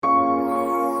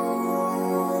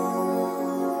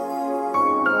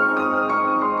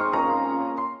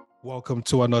Welcome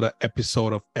to another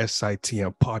episode of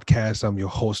SITM Podcast. I'm your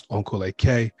host, Uncle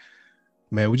AK.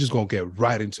 Man, we're just gonna get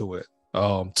right into it.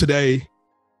 Today,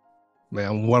 man,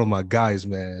 I'm one of my guys,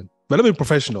 man. But let me be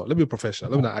professional. Let me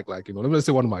not act like, let me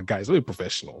say one of my guys. Let me be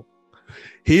professional.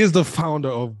 He is the founder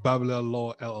of Babylon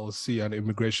Law LLC, an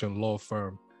immigration law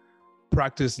firm.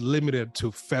 Practice limited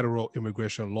to federal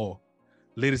immigration law.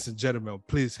 Ladies and gentlemen,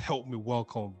 please help me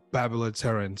welcome Babylon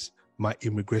Terrence, my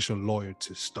immigration lawyer,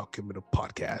 to Stuck in the Middle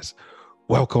Podcast.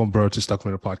 Welcome, bro, to Stuck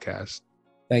in the Middle Podcast.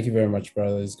 Thank you very much,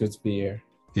 brother. It's good to be here.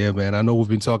 Yeah, man. I know we've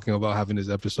been talking about having this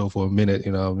episode for a minute,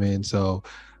 you know what I mean? So,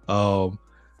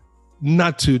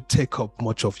 not to take up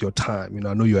much of your time,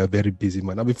 I know you are very busy,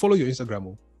 man. I've been following your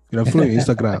Instagram. Follow your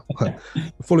Instagram.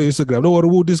 Follow your Instagram. No, what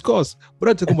we'll discuss, but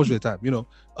I take up much of your time, Right.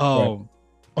 On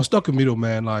Stuck in the Middle,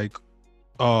 man,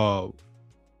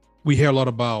 we hear a lot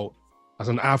about, as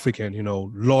an African,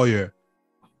 lawyer,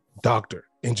 doctor,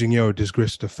 engineer,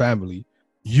 disgrace to the family.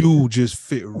 You just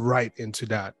fit right into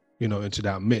that, into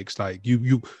that mix. Like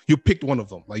you picked one of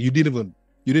them. Like you didn't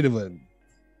even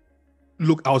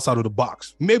look outside of the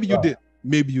box. Maybe you did,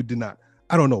 maybe you did not.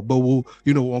 I don't know, but we'll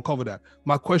uncover that.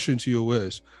 My question to you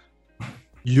is,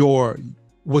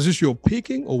 was this your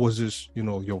picking, or was this,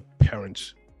 your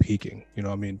parents picking?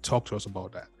 Talk to us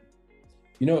about that.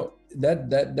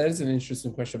 That is an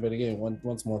interesting question, but again,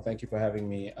 once more, thank you for having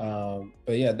me.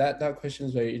 But yeah, that question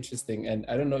is very interesting, and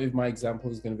I don't know if my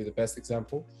example is going to be the best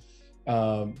example,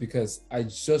 because I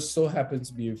just so happen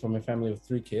to be from a family of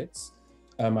 3 kids.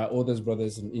 My oldest brother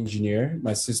is an engineer,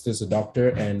 my sister's a doctor,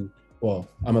 and well,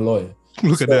 I'm a lawyer.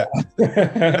 Look at that.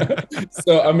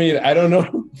 So I don't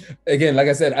know. Again, like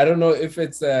I said, I don't know if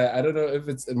it's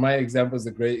my example is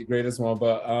the greatest one,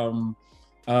 but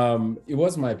it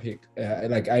was my pick.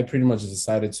 I pretty much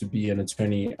decided to be an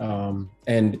attorney.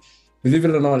 And believe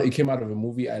it or not, it came out of a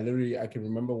movie. I can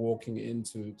remember walking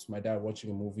into my dad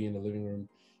watching a movie in the living room,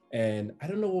 and I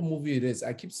don't know what movie it is.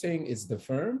 I keep saying it's The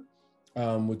Firm,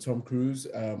 with Tom Cruise.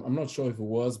 I'm not sure if it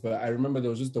was, but I remember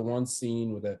there was just the one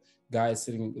scene with a guy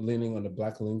leaning on a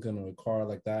black Lincoln or a car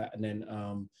like that, and then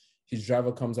his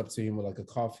driver comes up to him with like a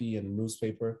coffee and a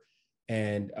newspaper,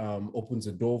 and opens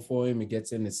a door for him. He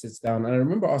gets in and sits down. And I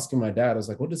remember asking my dad, I was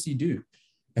like, "What does he do?"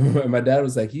 And my dad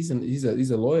was like, "He's a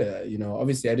lawyer."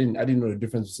 Obviously I didn't know the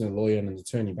difference between a lawyer and an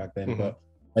attorney back then, but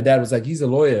my dad was like, "He's a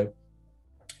lawyer."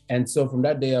 And so from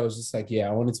that day, I was just like, yeah,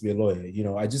 I wanted to be a lawyer.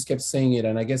 I just kept saying it,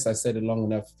 and I guess I said it long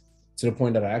enough to the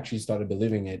point that I actually started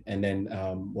believing it. And then,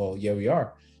 yeah, we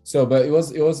are. So, but it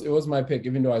was my pick,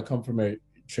 even though I come from a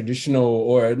traditional,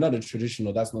 or not a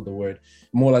traditional, that's not the word,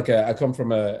 more like I come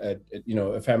from a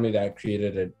family that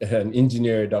created an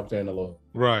engineer, a doctor, and a lawyer.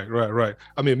 Right.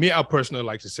 I personally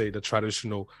like to say the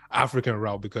traditional African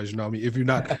route, because if you're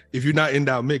not in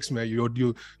that mix, man, you're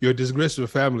a disgrace to the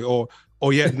family, or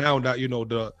yet now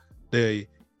that they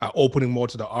are opening more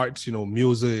to the arts,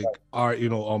 music, art,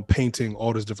 painting,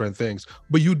 all those different things.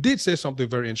 But you did say something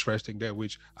very interesting there,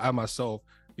 which I myself,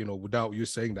 without you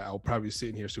saying that, I'll probably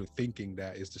sitting here still thinking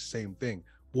that it's the same thing.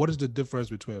 What is the difference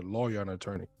between a lawyer and an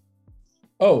attorney?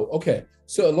 Oh, okay.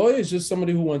 So a lawyer is just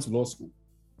somebody who went to law school.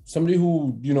 Somebody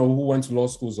who went to law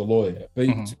school is a lawyer. But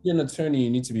to be an attorney, you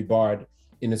need to be barred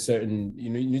in a certain, you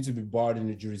need to be barred in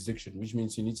a jurisdiction, which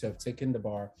means you need to have taken the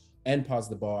bar and passed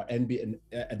the bar and be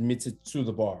admitted to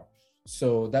the bar.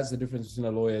 So that's the difference between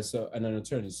a lawyer and an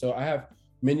attorney. So I have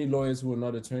many lawyers who are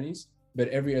not attorneys, but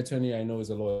every attorney I know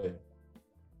is a lawyer.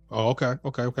 Oh, okay.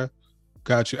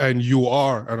 Got you. And you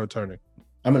are an attorney?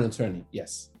 I'm an attorney,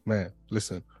 yes. Man,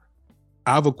 listen,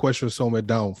 I have a question somewhere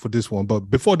down for this one, but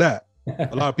before that,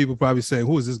 a lot of people probably saying,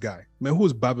 who is this guy? Man, who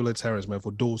is Babylon Terrence, man?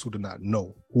 For those who do not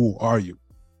know, who are you?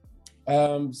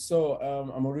 I'm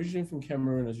originally from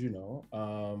Cameroon, as you know.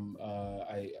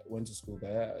 I went to school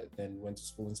there, then went to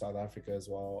school in South Africa as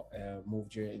well.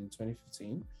 Moved here in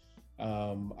 2015.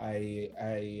 I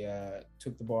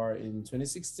took the bar in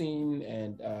 2016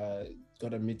 and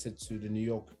got admitted to the New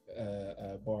York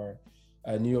bar,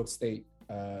 New York State,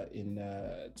 in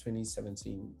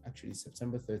 2017, actually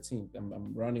September 13th.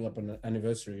 I'm rounding up an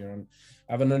anniversary. I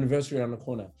have an anniversary on the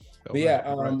corner. But yeah,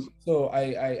 so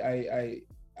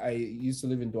I used to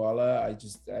live in Douala.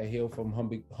 I hail from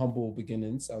humble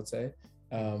beginnings, I would say,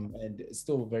 and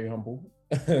still very humble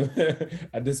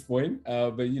at this point.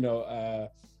 But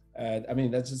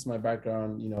that's just my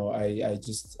background. I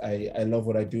love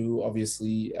what I do.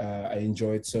 Obviously, I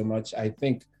enjoy it so much. I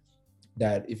think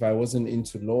that if I wasn't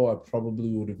into law, I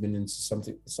probably would have been into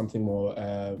something more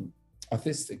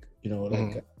artistic.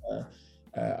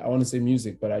 I want to say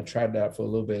music, but I tried that for a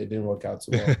little bit. It didn't work out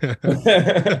too well.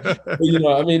 But,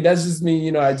 I mean, that's just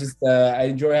me. I just I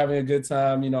enjoy having a good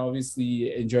time.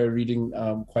 Obviously enjoy reading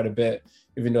quite a bit,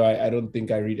 even though I don't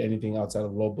think I read anything outside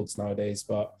of law books nowadays.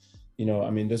 But I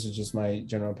mean, this is just my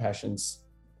general passions.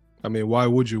 I mean, why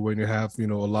would you when you have a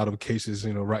lot of cases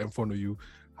right in front of you?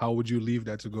 How would you leave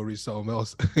that to go read something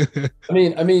else?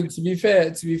 I mean, to be fair,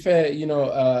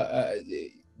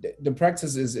 the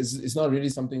practice is not really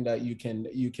something that you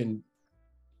can,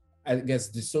 I guess,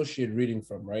 dissociate reading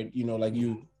from, right? Like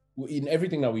in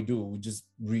everything that we do, we just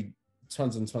read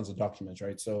tons and tons of documents,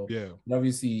 right? So yeah,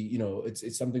 obviously,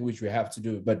 it's something which we have to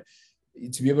do, but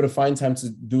to be able to find time to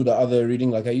do the other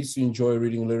reading, like I used to enjoy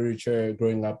reading literature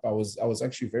growing up. I was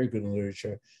actually very good in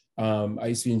literature. I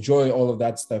used to enjoy all of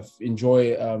that stuff,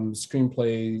 enjoy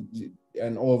screenplay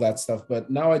and all that stuff.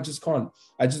 But now I just can't.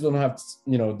 I just don't have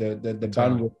the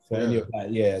bandwidth for any of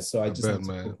that. Yeah, so I just have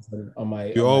to on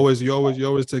my. You're always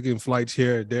taking flights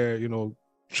here, there.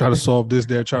 Try to solve this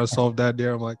there, try to solve that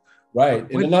there. I'm like, right,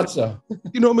 in a nutshell.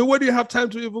 I mean, where do you have time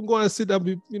to even go and sit and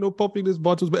be, popping these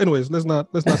bottles? But anyways, let's not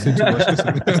say too much.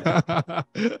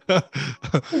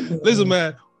 Listen,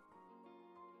 man.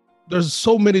 There's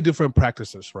so many different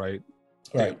practices, right?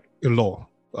 Right. In law,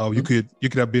 you could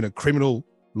have been a criminal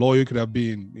lawyer, you could have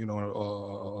been,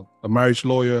 a marriage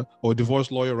lawyer or a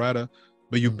divorce lawyer rather,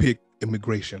 but you picked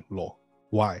immigration law.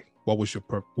 Why? What was your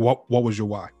what was your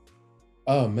why?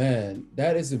 Oh man,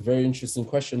 that is a very interesting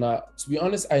question. To be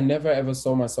honest, I never ever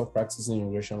saw myself practicing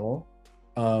immigration law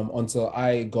until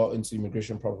I got into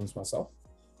immigration problems myself,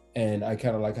 and I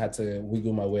kind of had to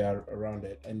wiggle my way around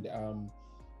it. And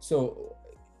so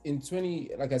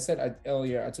like I said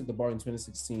earlier, I took the bar in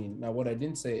 2016. Now, what I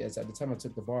didn't say is at the time I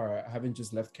took the bar, having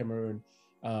just left Cameroon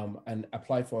and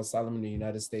applied for asylum in the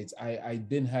United States, I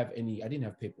didn't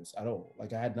have papers at all.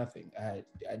 Like I had nothing. I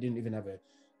didn't even have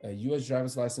a US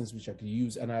driver's license, which I could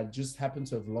use. And I just happened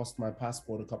to have lost my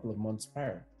passport a couple of months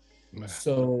prior.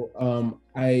 So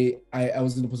I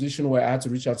was in a position where I had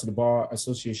to reach out to the Bar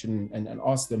Association and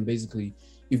ask them basically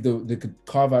if they could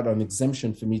carve out an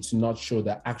exemption for me to not show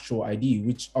the actual ID,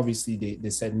 which obviously they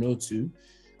said no to.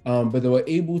 But they were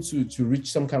able to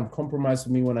reach some kind of compromise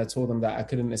with me when I told them that I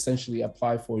couldn't essentially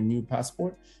apply for a new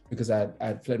passport because I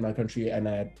had fled my country and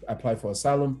I had applied for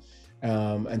asylum.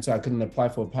 And so I couldn't apply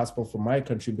for a passport for my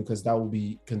country because that would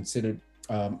be considered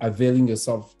availing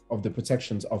yourself of the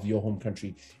protections of your home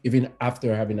country, even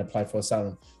after having applied for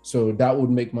asylum. So that would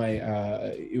make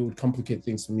it would complicate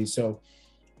things for me. So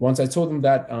once I told them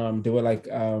that, they were like,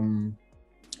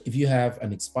 if you have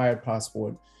an expired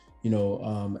passport, and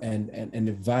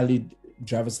a valid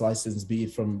driver's license, be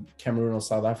it from Cameroon or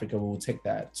South Africa, we will take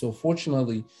that. So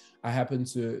fortunately, I happened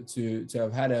to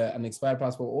have had an expired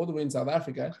passport all the way in South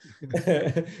Africa.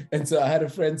 And so I had a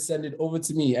friend send it over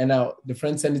to me. And now the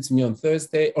friend sent it to me on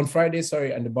Friday,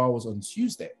 and the bar was on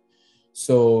Tuesday.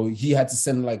 So he had to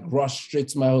send rush straight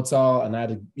to my hotel, and I had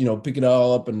to, pick it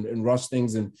all up and rush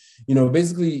things. And,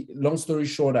 basically, long story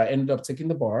short, I ended up taking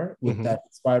the bar with that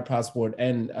expired passport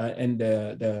and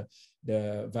the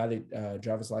valid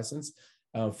driver's license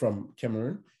from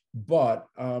Cameroon. But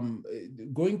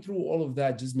going through all of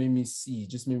that just made me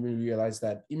realize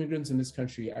that immigrants in this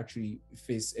country actually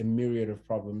face a myriad of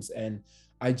problems. And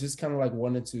I just kind of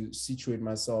wanted to situate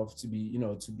myself to be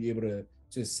able to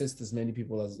assist as many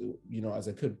people as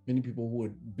I could, many people who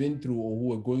had been through or who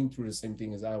were going through the same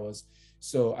thing as I was.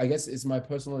 So I guess it's my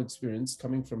personal experience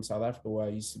coming from South Africa, where I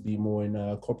used to be more in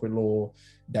corporate law,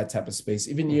 that type of space.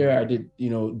 Even here, I did,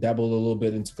 dabble a little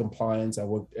bit into compliance. I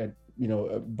worked at,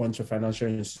 a bunch of financial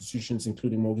institutions,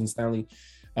 including Morgan Stanley.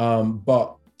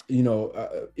 But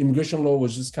immigration law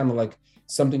was just kind of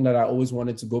something that I always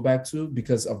wanted to go back to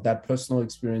because of that personal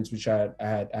experience, which I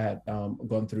had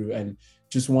gone through, and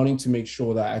just wanting to make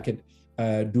sure that I could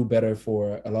do better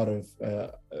for a lot of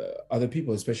other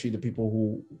people, especially the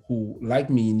people who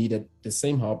like me needed the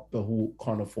same help, but who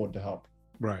can't afford the help.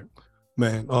 Right,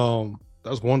 man.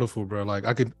 That's wonderful, bro.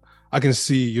 I can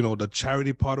see, the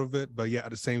charity part of it, but yeah,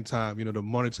 at the same time, the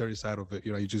monetary side of it,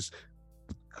 you just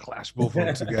clash both of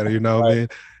them together, you know what I mean?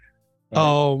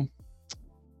 Right.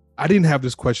 I didn't have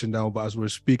this question down, but as we were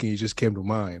speaking, it just came to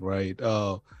mind, right?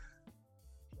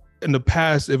 In the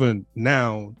past, even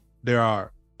now, there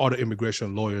are other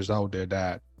immigration lawyers out there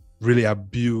that really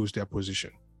abuse their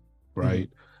position, right?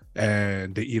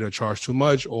 And they either charge too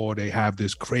much or they have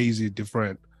this crazy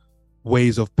different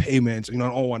ways of payments,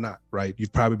 or whatnot, right?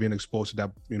 You've probably been exposed to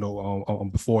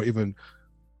that, before even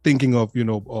thinking of,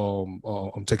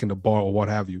 taking the bar or what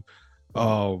have you.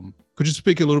 Could you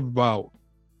speak a little bit about,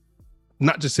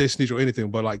 not just say snitch or anything,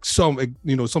 but some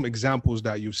examples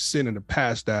that you've seen in the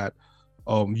past that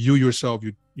you yourself,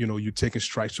 you taking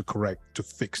strides to correct, to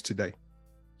fix today?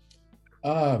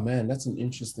 Ah, man, that's an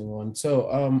interesting one. So,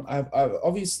 I've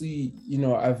obviously,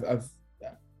 I've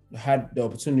had the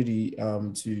opportunity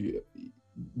to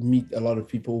meet a lot of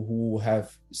people who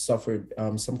have suffered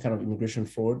some kind of immigration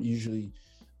fraud, usually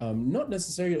not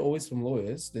necessarily always from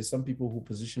lawyers. There's some people who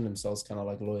position themselves kind of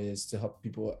like lawyers to help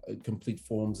people complete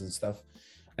forms and stuff.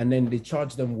 And then they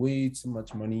charge them way too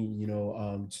much money,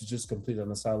 to just complete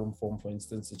an asylum form, for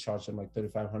instance. They charge them like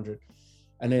 3,500.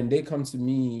 And then they come to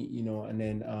me, and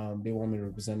then they want me to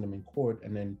represent them in court.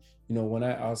 And then, when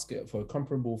I ask for a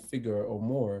comparable figure or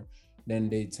more, then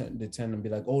they tend to be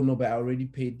like, oh no, but I already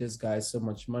paid this guy so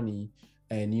much money,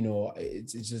 and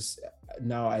it's just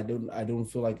now I don't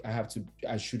feel like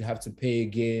I should have to pay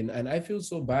again, and I feel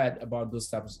so bad about those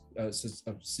types of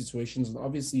situations. And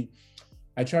obviously,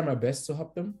 I try my best to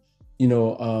help them,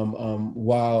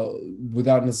 while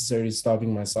without necessarily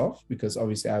starving myself, because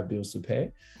obviously I have bills to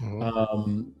pay.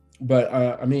 Mm-hmm. But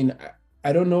I mean,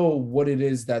 I don't know what it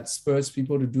is that spurs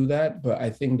people to do that, but I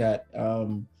think that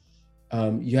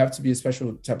you have to be a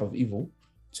special type of evil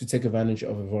to take advantage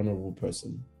of a vulnerable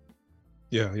person.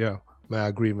 Yeah, man, I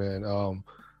agree, man.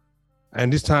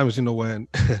 And these times, when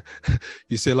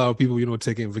you see a lot of people,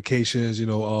 taking vacations,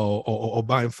 or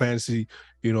buying fancy,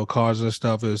 cars and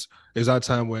stuff, is that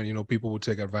time when, people will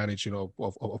take advantage,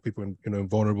 of people in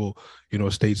vulnerable,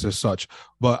 states as such.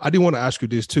 But I did want to ask you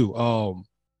this too.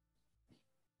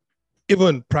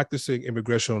 Even practicing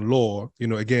immigration law,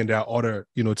 again, there are other,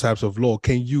 types of law.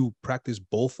 Can you practice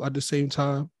both at the same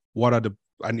time?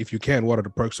 And if you can, what are the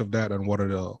perks of that, and what are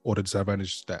the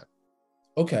disadvantages of that?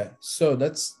 Okay, so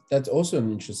that's also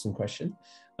an interesting question.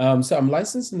 So I'm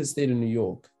licensed in the state of New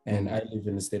York, and I live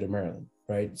in the state of Maryland,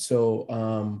 right?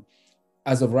 So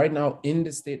as of right now, in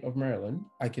the state of Maryland,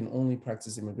 I can only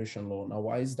practice immigration law. Now,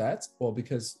 why is that? Well,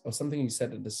 because of something you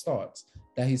said at the start,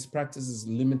 that his practice is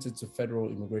limited to federal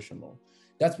immigration law.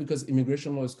 That's because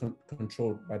immigration law is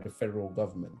controlled by the federal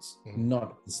government,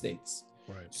 not the states.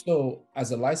 Right. So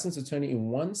as a licensed attorney in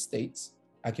one state,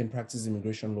 I can practice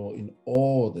immigration law in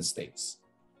all the states.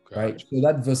 Right. So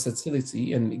that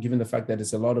versatility, and given the fact that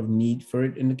there's a lot of need for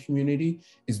it in the community,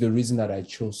 is the reason that I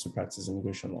chose to practice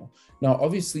immigration law. Now,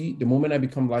 obviously, the moment I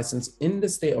become licensed in the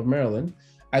state of Maryland,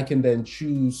 I can then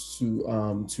choose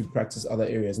to practice other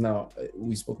areas. Now,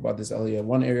 we spoke about this earlier.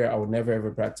 One area I would never ever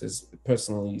practice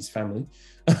personally is family.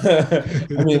 I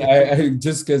mean, I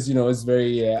just because it's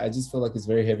very. I just feel like it's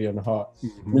very heavy on the heart.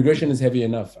 Mm-hmm. Immigration is heavy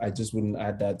enough. I just wouldn't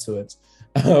add that to it.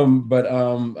 But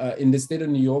in the state of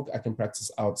New York, I can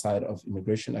practice outside of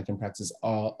immigration. I can practice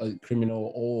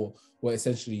criminal or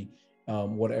essentially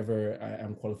whatever I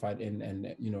am qualified in, and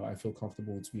I feel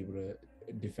comfortable to be able to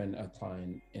defend a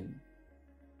client in.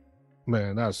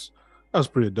 Man, that's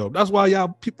pretty dope. That's why y'all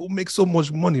people make so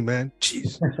much money, man.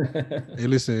 Jeez. Hey,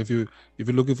 listen, if you're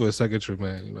looking for a secretary,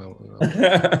 man,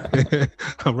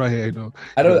 I'm right here.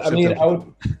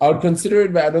 I would consider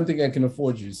it, but I don't think I can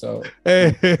afford you. So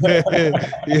yeah.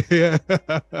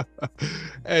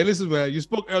 Hey, listen, man. You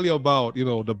spoke earlier about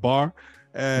the bar,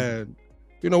 and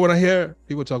when I hear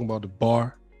people talking about the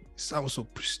bar, it sounds so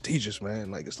prestigious, man.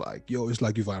 Like it's like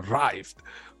you've arrived.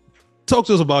 Talk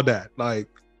to us about that. Like,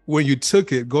 when you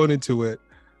took it, going into it,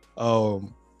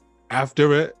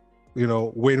 after it,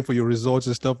 waiting for your results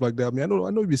and stuff like that. I mean, I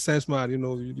know you're sense man,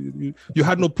 you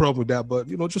had no problem with that, but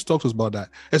just talk to us about that.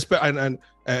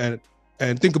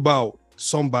 And think about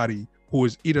somebody who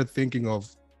is either thinking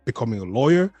of becoming a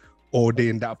lawyer or they're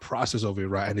in that process of it,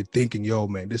 right? And they're thinking, yo,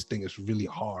 man, this thing is really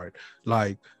hard.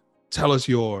 Like, tell us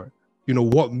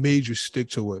what made you stick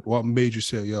to it? What made you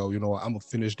say, yo, I'm gonna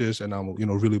finish this and I'm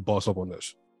really boss up on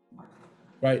this?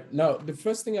 Right. Now, the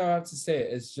first thing I have to say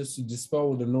is just to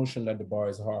dispel the notion that the bar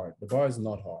is hard. The bar is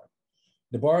not hard.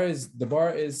 The bar is,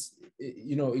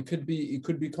 it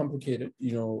could be complicated,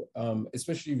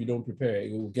 especially if you don't prepare,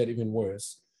 it will get even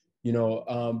worse,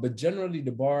 but generally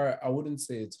the bar, I wouldn't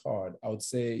say it's hard. I would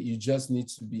say you just need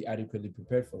to be adequately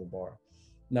prepared for the bar.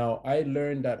 Now, I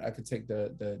learned that I could take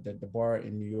the bar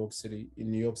in New York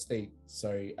State.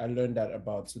 Sorry, I learned that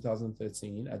about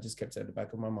 2013. I just kept it at the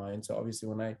back of my mind. So obviously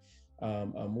when I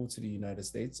moved to the United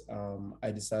States,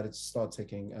 I decided to start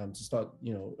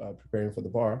preparing for the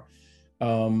bar.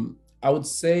 I would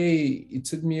say it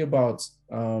took me about,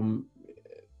 and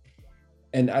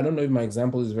I don't know if my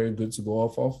example is very good to go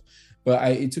off of, but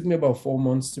it took me about 4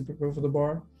 months to prepare for the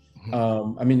bar.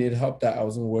 I mean, it helped that I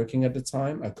wasn't working at the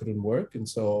time. I couldn't work. And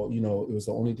so, it was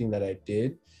the only thing that I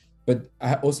did. But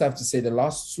I also have to say the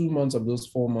last 2 months of those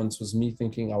 4 months was me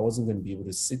thinking I wasn't going to be able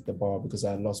to sit the bar because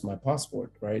I had lost my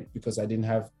passport, right? Because I didn't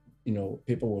have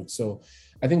paperwork. So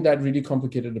I think that really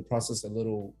complicated the process a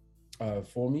little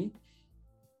for me.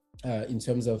 In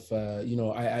terms of I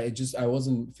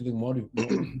wasn't feeling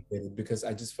motivated because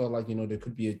I just felt like there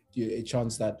could be a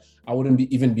chance that I wouldn't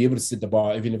even be able to sit the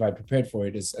bar even if I prepared for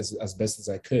it as best as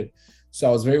I could. So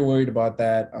I was very worried about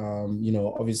that.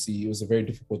 Obviously it was a very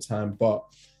difficult time, but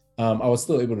I was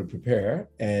still able to prepare,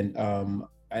 and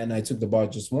I took the bar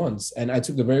just once, and I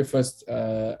took the very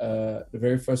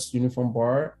first uniform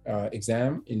bar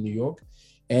exam in New York,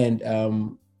 and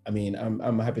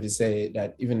I'm happy to say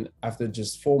that even after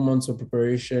just 4 months of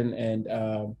preparation,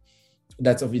 and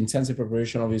that's of intensive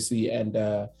preparation, obviously, and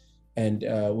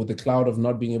with the cloud of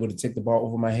not being able to take the bar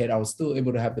over my head, I was still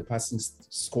able to have the passing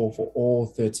score for all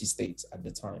 30 states at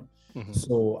the time. Mm-hmm.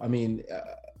 So,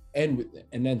 and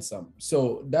then some.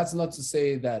 So that's not to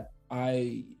say that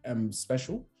I am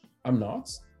special. I'm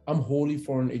not. I'm wholly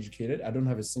foreign educated. I don't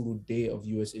have a single day of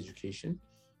US education.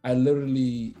 I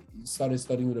literally started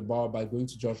studying with the bar by going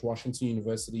to George Washington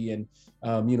University and,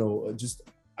 just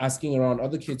asking around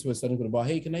other kids who are studying with the bar,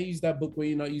 hey, can I use that book when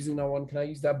you're not using that one? Can I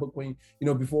use that book when,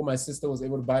 before my sister was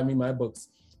able to buy me my books?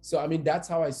 So, that's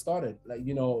how I started.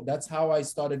 That's how I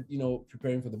started,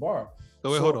 preparing for the bar.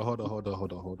 So wait, hold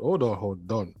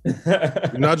on.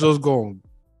 You're not just going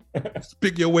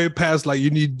speak your way past, like you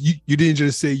didn't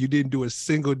just say you didn't do a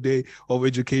single day of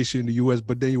education in the US,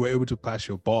 but then you were able to pass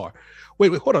your bar.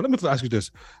 Wait, hold on. Let me ask you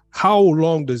this. How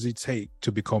long does it take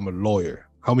to become a lawyer?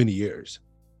 How many years?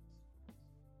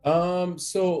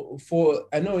 So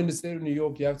I know in the state of New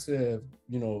York, you have to,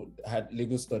 had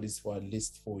legal studies for at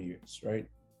least 4 years, right?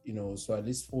 So at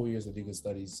least 4 years of legal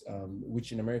studies,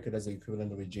 which in America, that's the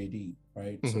equivalent of a JD,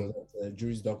 right? Mm-hmm. So that's a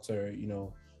Juris Doctor,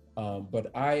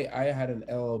 but I had an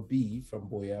LLB from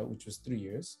Boya, which was 3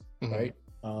 years, mm-hmm. right?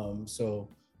 So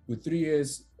with 3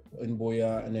 years in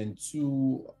Boya and then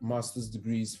 2 master's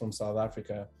degrees from South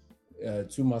Africa,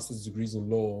 2 master's degrees in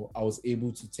law, I was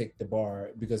able to take the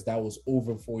bar because that was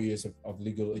over 4 years of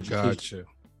legal education. Gotcha.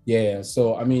 Yeah.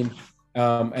 So,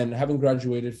 and having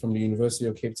graduated from the University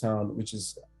of Cape Town, which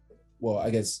is, well,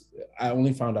 I guess I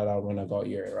only found that out when I got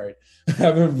here, right?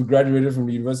 Having graduated from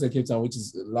the University of Cape Town, which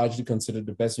is largely considered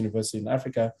the best university in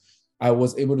Africa, I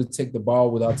was able to take the bar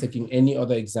without taking any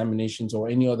other examinations or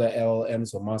any other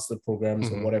LLMs or master programs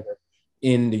mm-hmm. or whatever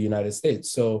in the United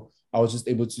States. So I was just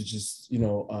able to just,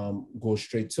 go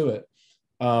straight to it.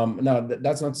 Now,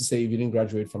 that's not to say if you didn't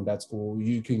graduate from that school,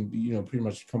 you can, pretty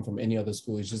much come from any other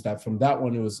school. It's just that from that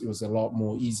one, it was a lot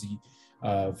more easy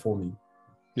for me.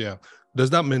 Yeah. There's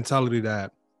that mentality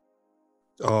that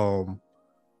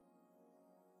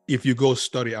if you go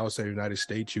study outside the United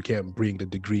States, you can't bring the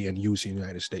degree and use in the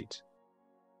United States.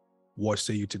 What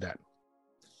say you to that?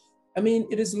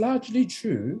 It is largely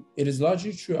true. It is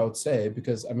largely true, I would say,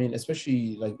 because,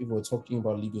 especially like if we're talking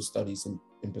about legal studies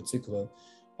in particular,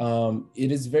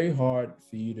 it is very hard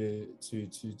for you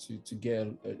to get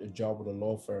a job with a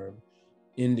law firm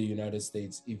in the United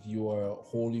States if you are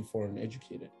wholly foreign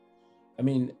educated.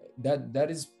 That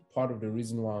is part of the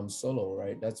reason why I'm solo,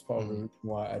 right? That's part mm-hmm. of the reason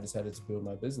why I decided to build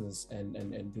my business and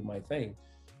do my thing.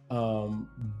 I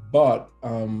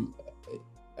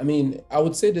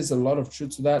would say there's a lot of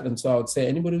truth to that. And so I would say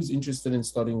anybody who's interested in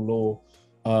studying law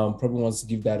probably wants to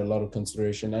give that a lot of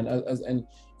consideration. And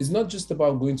it's not just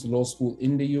about going to law school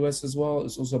in the US as well.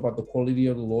 It's also about the quality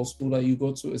of the law school that you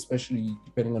go to, especially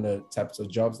depending on the types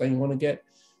of jobs that you want to get.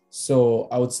 So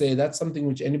I would say that's something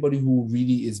which anybody who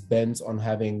really is bent on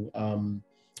having,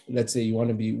 let's say you want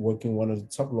to be working one of the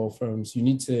top law firms, you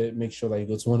need to make sure that you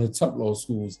go to one of the top law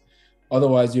schools.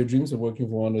 Otherwise, your dreams of working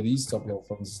for one of these top law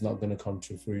firms is not going to come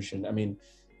to fruition.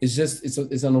 It's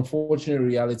an unfortunate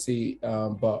reality,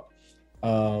 but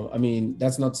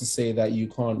that's not to say that you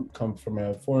can't come from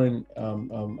a foreign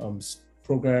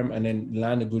program and then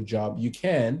land a good job. You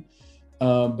can,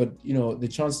 but the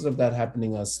chances of that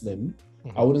happening are slim.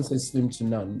 Mm-hmm. I wouldn't say slim to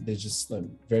none. They're just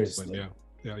slim, very slim.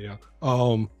 Yeah.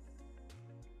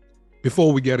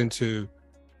 Before we get into,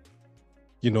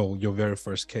 your very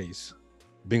first case,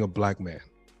 being a Black man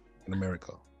in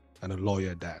America and a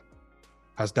lawyer at that,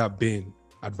 has that been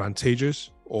advantageous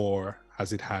or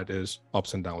has it had its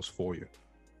ups and downs for you?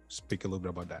 Speak a little bit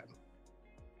about that.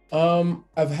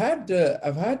 I've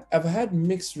had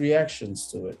mixed reactions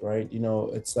to it, right?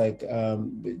 It's like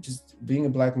just being a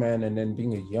Black man and then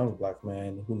being a young Black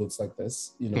man who looks like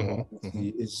this, mm-hmm.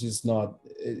 It's just not,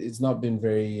 it's not been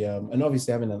very, and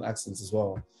obviously having an accent as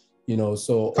well,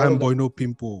 so. Fanboy, no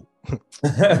pimple.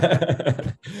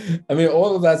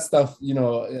 All of that stuff,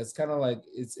 it's kind of like,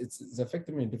 it's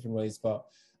affected me in different ways, but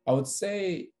I would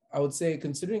say,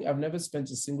 considering I've never spent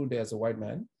a single day as a white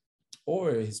man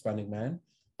or a Hispanic man,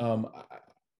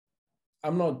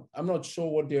 I'm not sure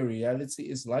what their reality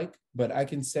is like, but I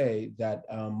can say that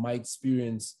my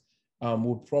experience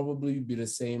would probably be the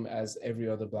same as every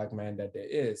other Black man that there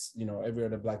is, every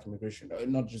other Black immigration,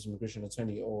 not just immigration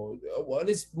attorney, or well, at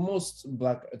least most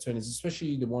Black attorneys,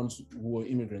 especially the ones who are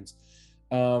immigrants.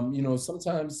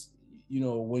 Sometimes,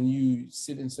 when you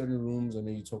sit in certain rooms and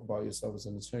then you talk about yourself as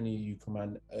an attorney, you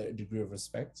command a degree of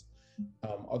respect.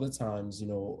 Other times,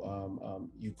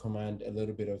 you command a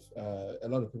little bit of, a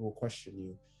lot of people question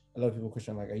you. A lot of people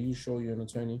question, like, are you sure you're an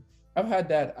attorney? I've had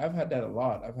that a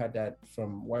lot. I've had that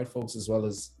from white folks as well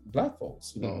as Black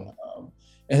folks,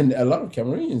 and a lot of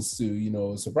Cameroonians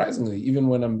too, surprisingly. Even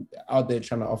when I'm out there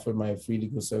trying to offer my free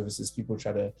legal services, people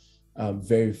try to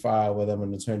verify whether I'm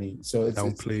an attorney. So it's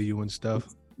downplay you and stuff.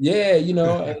 Yeah,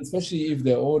 and especially if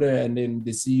they're older and then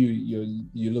they see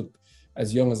you look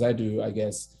as young as I do, I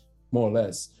guess, more or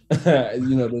less.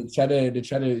 They try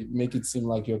to make it seem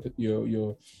like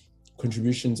your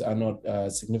contributions are not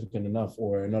significant enough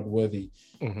or not worthy.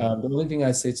 The only thing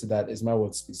I say to that is my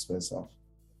work speaks for itself.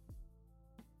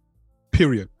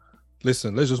 Period.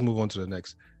 Listen, let's just move on to the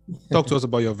next. Talk to us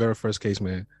about your very first case,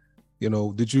 man.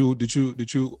 Did you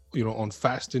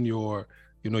unfasten your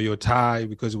your tie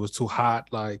because it was too hot?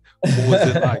 Like, what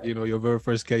was it like? Your very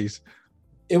first case.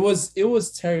 It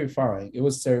was terrifying. It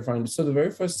was terrifying. So the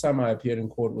very first time I appeared in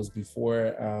court was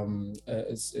before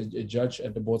a judge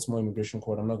at the Baltimore Immigration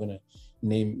Court. I'm not gonna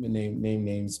name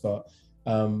names, but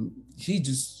he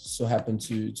just so happened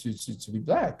to be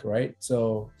Black, right?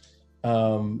 So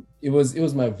it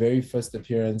was my very first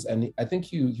appearance, and I think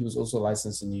he was also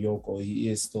licensed in New York, or he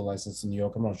is still licensed in New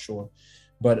York. I'm not sure,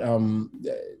 but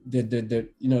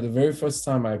the very first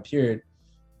time I appeared,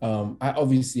 I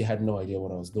obviously had no idea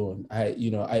what I was doing. I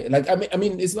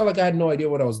mean, it's not like I had no idea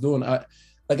what I was doing. I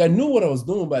knew what I was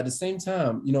doing, but at the same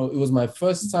time, it was my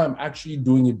first time actually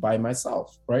doing it by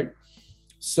myself, right?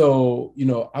 So,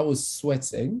 I was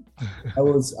sweating.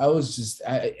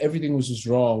 Everything was just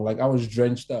wrong. Like, I was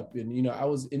drenched up, and, I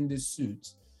was in this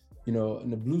suit, in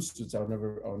the blue suit. I'll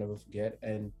never forget.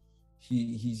 And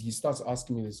he starts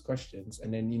asking me these questions,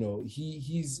 and then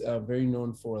he's very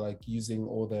known for like using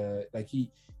all the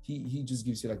he just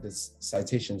gives you like this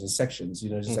citations and sections,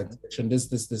 just like section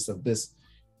this of this,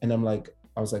 and I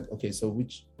was like, okay, so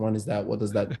which one is that? What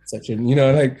does that section?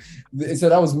 So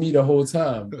that was me the whole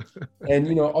time,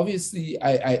 and obviously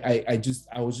I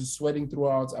was just sweating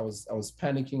throughout. I was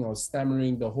panicking. I was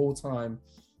stammering the whole time,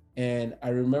 and I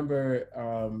remember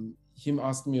him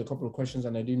asking me a couple of questions,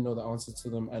 and I didn't know the answer to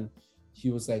them, and he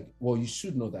was like, well, you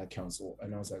should know that, counsel.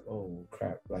 And I was like, oh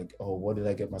crap, like, oh, what did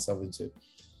I get myself into?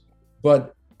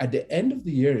 But at the end of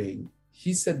the hearing,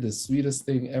 he said the sweetest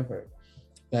thing ever.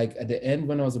 Like, at the end,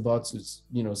 when I was about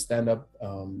to stand up,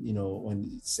 when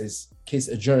it says case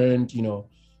adjourned, I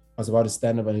was about to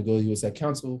stand up, and he was like,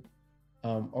 counsel,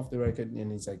 off the record, and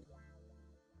he's like,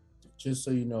 just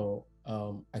so you know,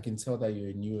 I can tell that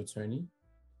you're a new attorney.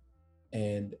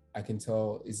 And I can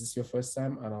tell, is this your first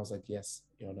time? And I was like, yes,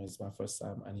 it's my first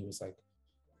time. And he was like,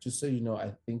 just so you know,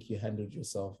 I think you handled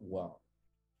yourself well.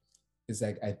 It's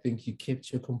like, I think you kept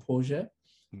your composure.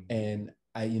 And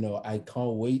I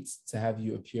can't wait to have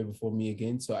you appear before me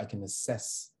again so I can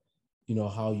assess,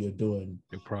 how you're doing.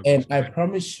 And I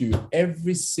promise you,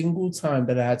 every single time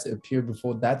that I had to appear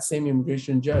before that same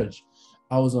immigration judge,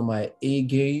 I was on my A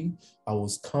game. I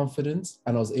was confident,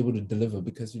 and I was able to deliver,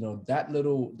 because that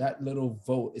little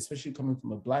vote, especially coming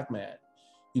from a Black man,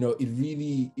 it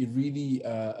really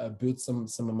built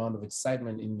some amount of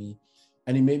excitement in me,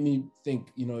 and it made me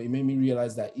think. It made me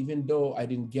realize that even though I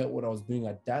didn't get what I was doing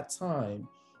at that time,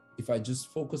 if I just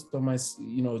focused on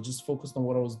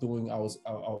what I was doing,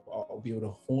 I'll be able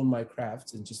to hone my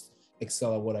craft and just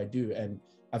excel at what I do. And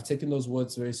I've taken those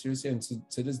words very seriously, and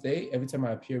to this day, every time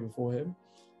I appear before him,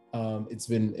 it's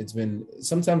been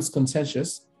sometimes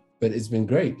contentious, but it's been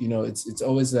great. It's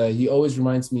always he always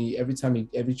reminds me every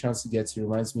chance he gets. He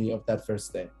reminds me of that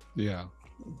first day. Yeah,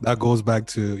 that goes back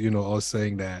to us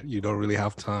saying that you don't really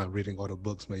have time reading all the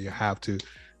books, man. You have to,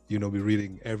 be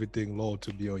reading everything law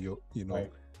to be on your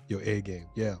Right. your A game.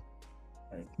 Yeah,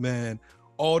 Right. Man.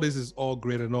 All this is all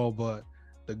great and all, but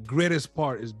the greatest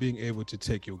part is being able to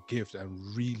take your gift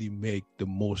and really make the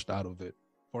most out of it.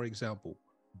 For example,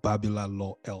 Babylon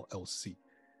Law LLC.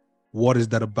 What is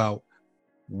that about?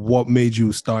 What made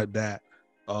you start that?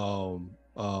 Man,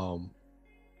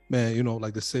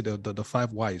 like they say, the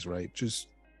 5 whys, right? Just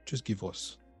give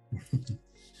us.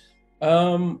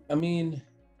 I mean,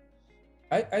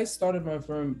 I started my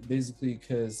firm basically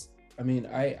because I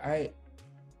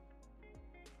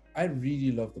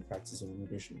really love the practice of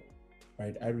immigration law,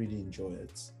 right? I really enjoy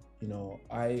it.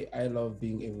 I love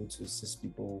being able to assist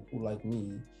people who, like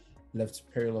me, left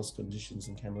perilous conditions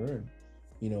in Cameroon,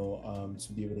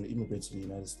 to be able to immigrate to the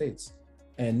United States.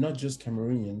 And not just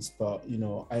Cameroonians, but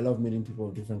I love meeting people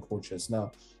of different cultures.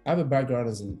 Now, I have a background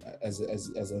as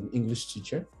an English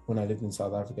teacher. When I lived in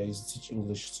South Africa, I used to teach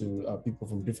English to people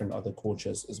from different other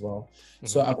cultures as well. Mm-hmm.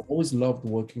 So I've always loved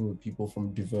working with people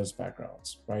from diverse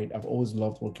backgrounds, right? I've always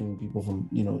loved working with people from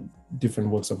different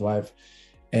walks of life.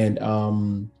 And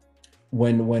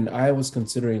when I was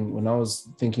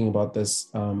thinking about this,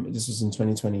 this was in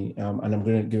 2020, and I'm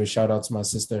going to give a shout out to my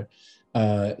sister,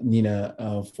 Nina,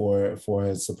 for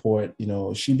her support.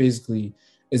 She basically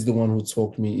is the one who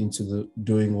talked me into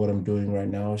doing what I'm doing right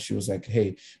now. She was like,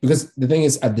 hey, because the thing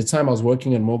is, at the time I was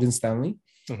working at Morgan Stanley,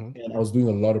 mm-hmm. and I was doing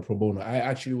a lot of pro bono. I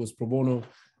actually was pro bono.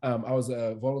 I was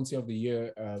a volunteer of the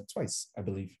year twice, I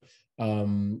believe.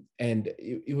 And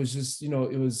it was just,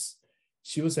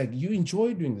 she was like, you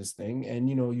enjoy doing this thing, and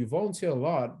you volunteer a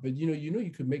lot, but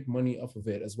you could make money off of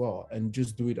it as well, and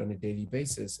just do it on a daily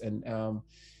basis.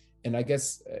 And I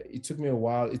guess it took me a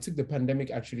while. It took the pandemic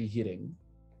actually hitting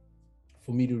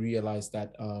for me to realize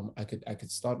that I could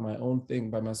start my own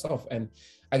thing by myself. And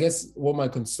I guess what my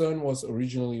concern was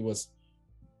originally was,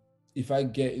 if I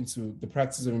get into the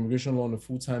practice of immigration law on a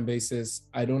full-time basis,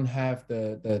 I don't have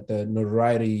the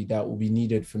notoriety that will be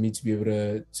needed for me to be able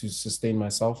to sustain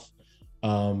myself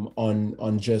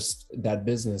on just that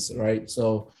business, right?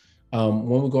 So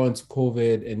when we go into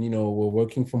COVID and we're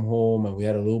working from home and we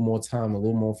had a little more time, a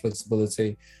little more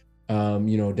flexibility,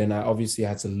 then I obviously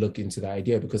had to look into the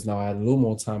idea, because now I had a little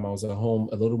more time. I was at home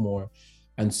a little more.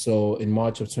 And so in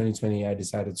March of 2020, I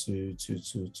decided to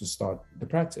start the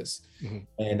practice. Mm-hmm.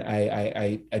 And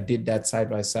I did that side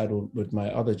by side with my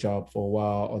other job for a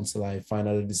while, until I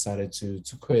finally decided to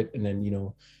quit, and then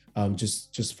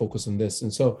just focus on this.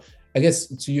 And so I guess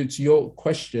to your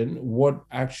question, what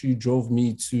actually drove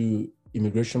me to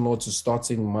immigration law, to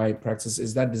starting my practice,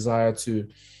 is that desire to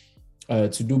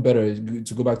do better.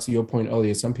 To go back to your point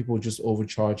earlier, some people just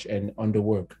overcharge and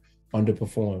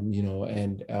underperform,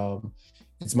 and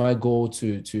it's my goal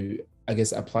to I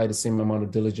guess apply the same amount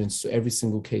of diligence to every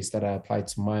single case that I apply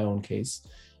to my own case.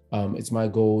 It's my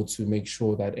goal to make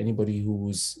sure that anybody who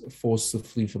was forced to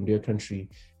flee from their country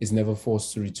is never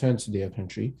forced to return to their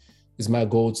country. It's my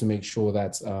goal to make sure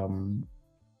that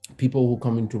people who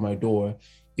come into my door,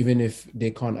 even if they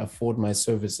can't afford my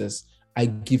services, I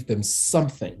give them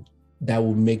something that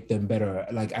will make them better.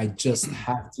 Like, I just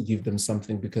have to give them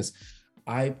something, because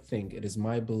I think it is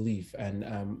my belief, and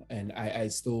I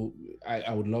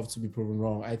would love to be proven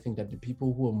wrong. I think that the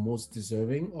people who are most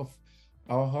deserving of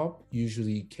our help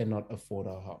usually cannot afford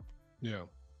our help. Yeah.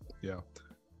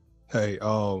 Hey,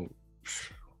 bro,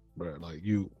 like,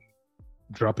 you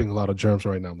dropping a lot of germs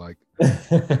right now. Like,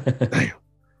 damn.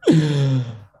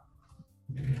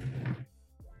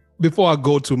 Before I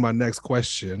go to my next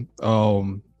question,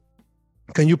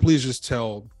 can you please just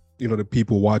tell the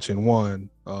people watching,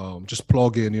 just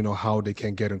plug in how they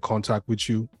can get in contact with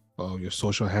you, your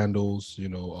social handles,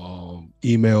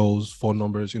 emails, phone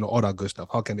numbers, all that good stuff.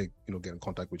 How can they get in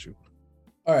contact with you?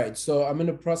 All right, so I'm in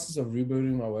the process of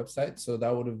rebuilding my website. So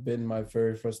that would have been my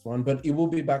very first one, but it will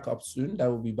be back up soon.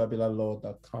 That will be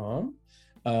babylalaw.com.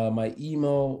 My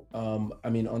email,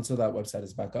 until that website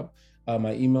is back up,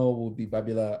 my email will be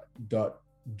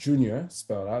babila.junior,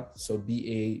 spelled out. So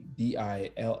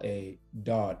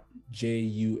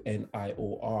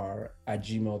BABILA.JUNIOR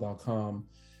 @gmail.com.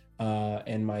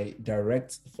 And my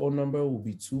direct phone number will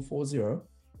be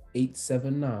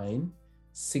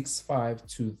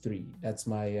 240-879-6523. That's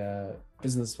my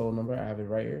business phone number. I have it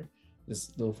right here,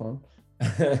 this little phone.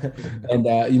 And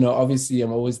obviously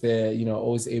I'm always there,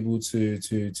 always able to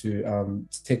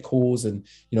take calls, and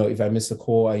if I miss a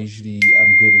call, I usually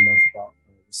am good enough about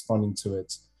responding to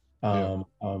it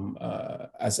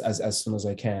as soon as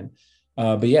I can.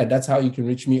 But yeah, that's how you can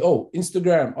reach me. Oh,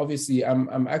 Instagram. Obviously,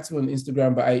 I'm active on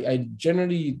Instagram, but I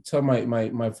generally tell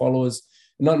my followers,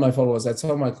 not my followers, I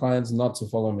tell my clients not to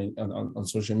follow me on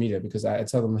social media, because I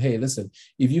tell them, hey, listen,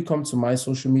 if you come to my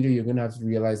social media, you're going to have to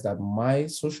realize that my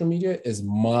social media is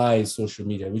my social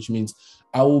media, which means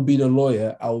I will be the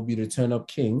lawyer, I will be the turn-up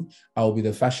king, I will be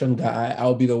the fashion guy, I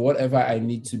will be the whatever I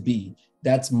need to be.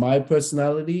 That's my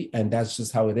personality, and that's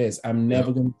just how it is. I'm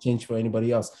never going to change for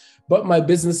anybody else. But my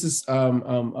business's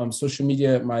social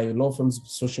media, my law firm's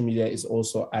social media is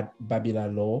also at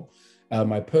Babila Law.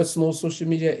 My personal social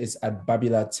media is at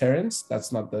Babila Terrence.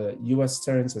 That's not the US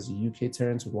Terrence, that's the UK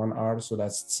Terrence with one R. So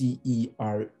that's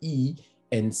TERENCE.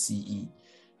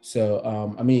 So,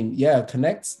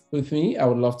 connect with me. I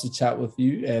would love to chat with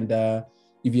you. And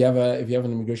if you have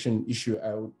an immigration issue,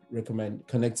 I would recommend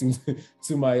connecting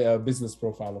to my business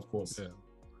profile, of course. Yeah.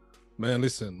 Man,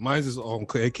 listen, mine is on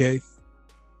AK.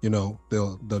 You know,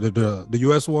 the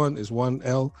US one is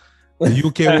 1L. The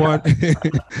UK one,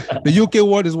 the UK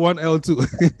one is 1L too.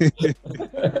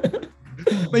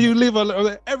 Man, you live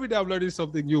every day. I'm learning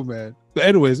something new, man. But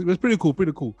anyways, it was pretty cool.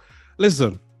 Pretty cool.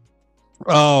 Listen,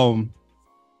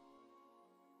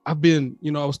 I've been,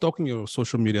 you know, I was stalking your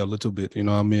social media a little bit, you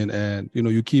know what I mean? And, you know,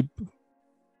 you keep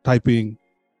typing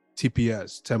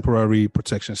TPS, temporary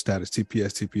protection status,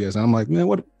 TPS. And I'm like, man,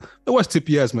 what's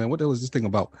TPS, man? What the hell is this thing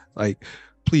about? Like,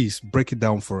 please break it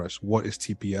down for us. What is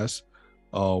TPS?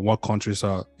 What countries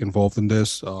are involved in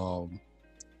this? You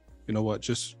know what?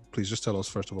 Please just tell us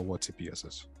first of all what TPS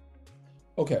is.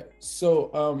 Okay, so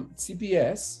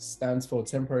TPS stands for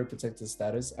temporary protected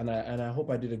status, and I hope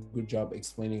I did a good job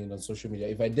explaining it on social media.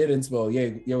 If I didn't, well, yeah,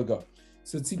 here we go.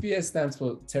 So TPS stands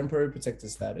for temporary protected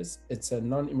status. It's a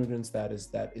non-immigrant status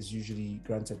that is usually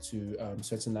granted to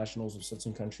certain nationals of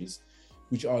certain countries,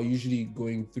 which are usually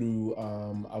going through,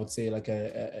 I would say, like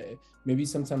maybe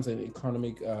sometimes an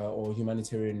economic or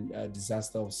humanitarian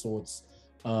disaster of sorts.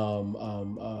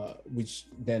 Which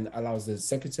then allows the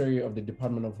Secretary of the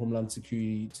Department of Homeland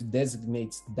Security to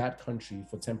designate that country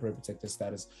for temporary protected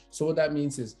status. So what that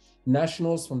means is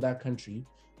nationals from that country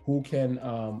who can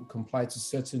comply to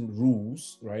certain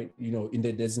rules, right? You know, in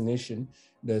their designation,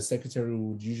 the Secretary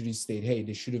would usually state, hey,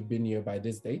 they should have been here by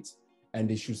this date and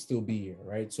they should still be here,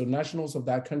 right? So nationals of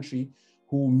that country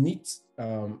who meet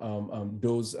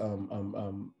those,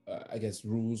 I guess,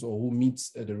 rules, or who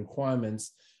meets the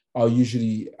requirements are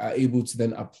usually able to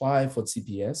then apply for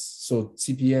TPS. So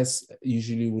TPS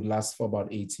usually would last for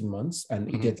about 18 months and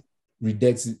it gets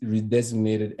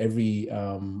redesignated every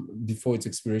before its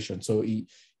expiration. So you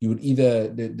would either,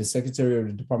 the Secretary of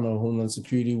the Department of Homeland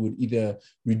Security would either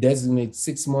redesignate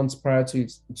 6 months prior to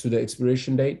the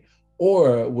expiration date,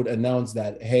 or would announce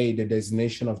that, hey, the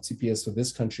designation of TPS for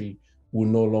this country will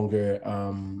no longer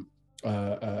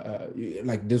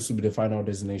like this will be the final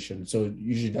designation. So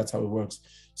usually that's how it works.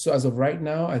 So as of right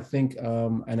now, I think,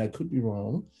 and I could be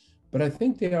wrong, but I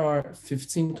think there are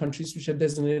 15 countries which are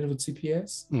designated with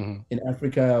TPS. In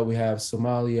Africa, we have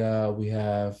Somalia, we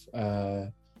have,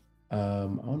 I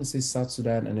want to say South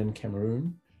Sudan, and then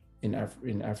Cameroon in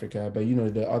Africa. But, you know,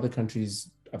 the other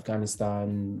countries,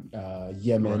 Afghanistan,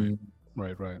 Yemen,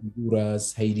 right.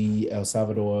 Honduras, Haiti, El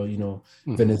Salvador, you know,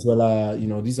 Venezuela, you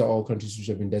know, these are all countries which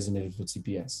have been designated for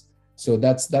TPS. So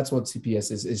that's what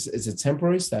TPS is. It's a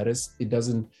temporary status. It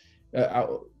doesn't,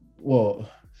 it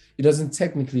doesn't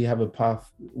technically have a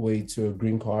pathway to a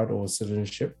green card or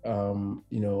citizenship, but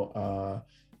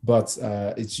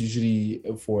it's usually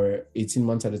for 18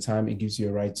 months at a time. It gives you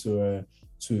a right to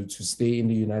stay in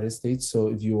the United States. So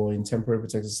if you are in temporary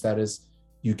protected status,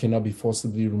 you cannot be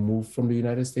forcibly removed from the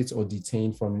United States or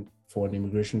detained for an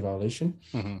immigration violation.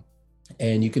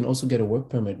 And you can also get a work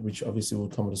permit, which obviously will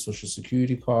come with a social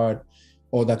security card,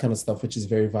 all that kind of stuff, which is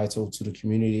very vital to the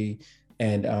community.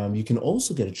 And you can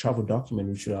also get a travel document,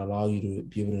 which will allow you to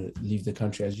be able to leave the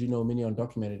country. As you know, many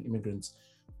undocumented immigrants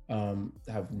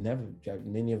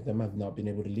many of them have not been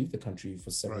able to leave the country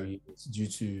for several years due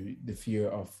to the fear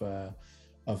of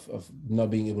not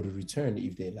being able to return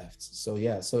if they left. So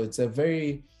yeah, so it's a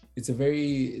very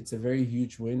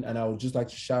huge win. And I would just like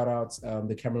to shout out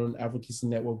the Cameroon Advocacy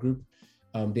Network Group.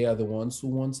 They are the ones who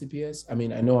won TPS. I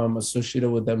mean, I know I'm associated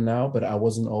with them now, but I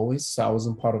wasn't always. So I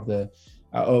wasn't part of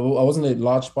I wasn't a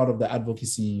large part of the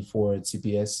advocacy for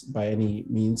TPS by any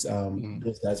means.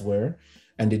 Those guys were,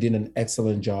 and they did an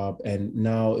excellent job. And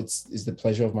now it's the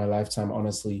pleasure of my lifetime,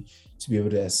 honestly, to be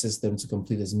able to assist them to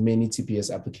complete as many TPS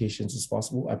applications as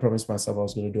possible. I promised myself I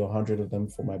was going to do 100 of them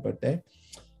for my birthday.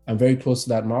 I'm very close to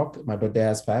that mark. My birthday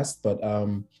has passed, but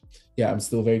I'm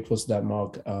still very close to that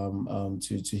mark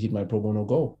to hit my pro bono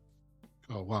goal.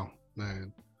 Oh wow,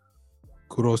 man!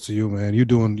 Kudos to you, man. You're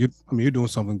doing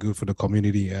something good for the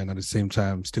community, and at the same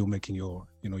time, still making your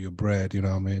bread. You know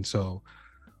what I mean? So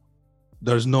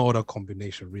there's no other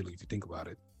combination, really, if you think about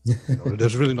it.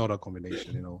 There's really no other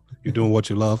combination. You're doing what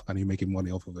you love, and you're making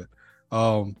money off of it.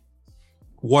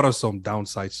 What are some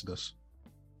downsides to this?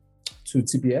 To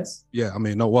TPS? Yeah, I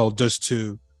mean, just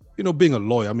to, being a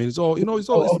lawyer. I mean, it's all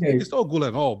good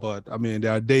and all, but I mean,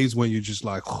 there are days when you're just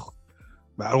like, oh,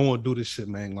 man, I don't want to do this shit,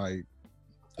 man. Like,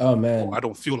 oh man, I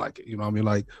don't feel like it. You know what I mean?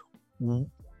 Like,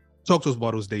 talk to us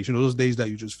about those days. Those days that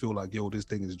you just feel like, yo, this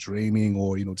thing is draining,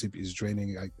 or TP is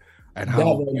draining. Like, and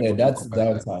how that's the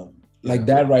downside. Like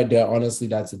that right there, honestly,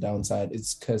 that's a downside.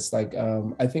 It's because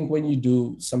I think when you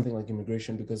do something like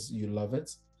immigration because you love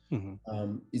it,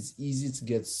 It's easy to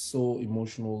get so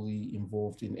emotionally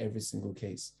involved in every single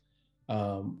case.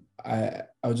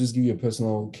 I'll just give you a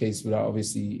personal case without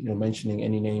obviously mentioning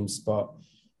any names, but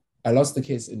I lost the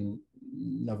case in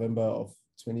November of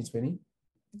 2020,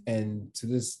 and to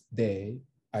this day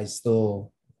I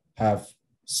still have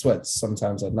sweats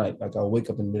sometimes at night. Like I'll wake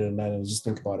up in the middle of the night and just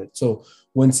think about it. So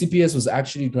when CPS was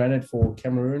actually granted for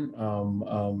Cameroon,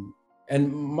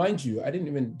 and mind you, I didn't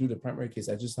even do the primary case.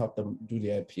 I just helped them do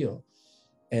the appeal,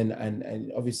 and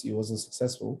obviously it wasn't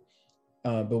successful.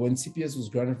 But when CPS was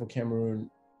granted for Cameroon,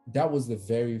 that was the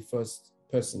very first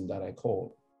person that I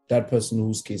called, that person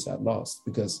whose case I lost,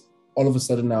 because all of a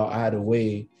sudden now I had a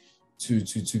way to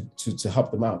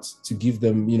help them out, to give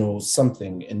them,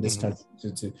 something in this country,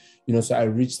 so I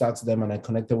reached out to them and I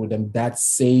connected with them that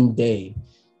same day,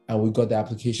 and we got the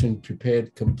application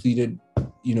prepared, completed,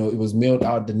 it was mailed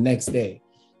out the next day,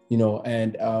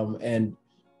 and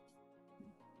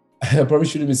I probably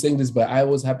shouldn't be saying this, but I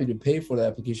was happy to pay for the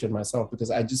application myself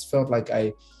because I just felt like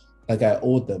I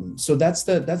owed them. So that's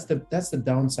the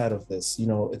downside of this.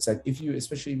 It's like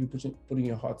especially if you're putting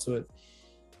your heart to it,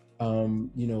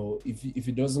 if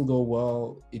it doesn't go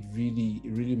well, it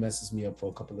really messes me up for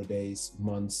a couple of days,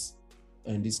 months,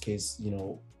 in this case,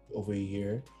 over a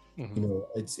year.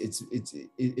 It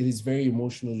is very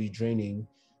emotionally draining.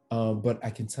 But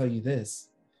I can tell you this,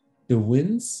 the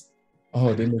wins,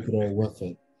 they make it all worth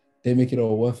it. They make it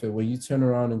all worth it. When you turn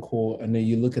around and call and then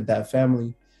you look at that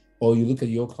family, or you look at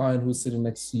your client who's sitting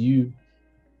next to you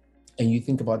and you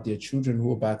think about their children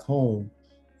who are back home,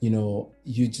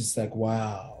 you just like,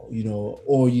 wow,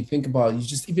 or you think about, you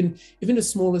just even the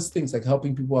smallest things, like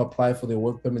helping people apply for their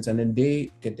work permits and then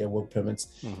they get their work permits.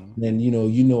 And then,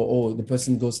 the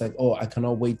person goes like, I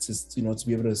cannot wait to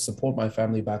be able to support my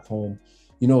family back home.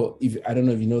 If I don't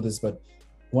know if you know this, but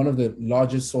one of the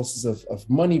largest sources of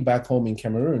money back home in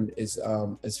Cameroon is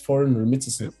foreign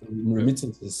remittances,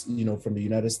 from the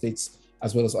United States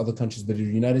as well as other countries. But the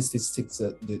United States takes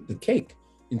the cake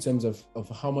in terms of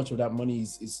how much of that money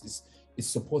is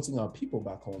supporting our people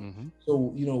back home.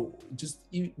 So,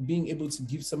 just being able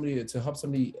to help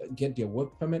somebody get their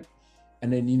work permit,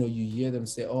 and then, you hear them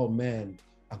say, oh man,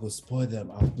 I go spoil them,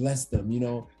 I'll bless them,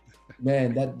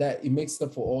 man, that it makes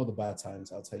up for all the bad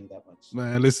times. I'll tell you that much.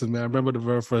 Man, listen, man. I remember the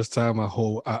very first time I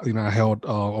held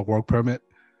a work permit.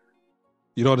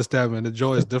 You don't understand, man. The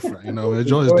joy is different. The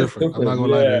joy is different. I'm not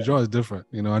gonna lie to you. The joy is different.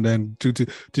 And then to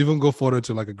even go further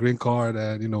to like a green card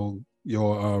and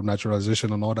your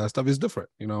naturalization and all that stuff is different.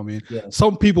 Yeah.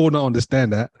 Some people don't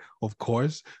understand that, of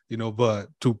course. But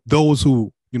to those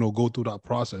who go through that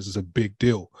process, it's a big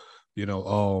deal.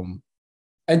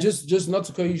 And just not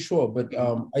to cut you short, but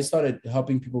I started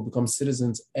helping people become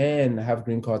citizens and have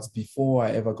green cards before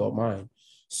I ever got mine.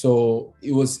 So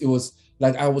it was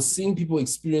like I was seeing people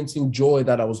experiencing joy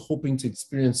that I was hoping to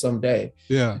experience someday.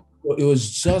 Yeah. It was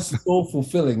just so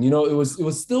fulfilling. It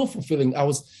was still fulfilling. I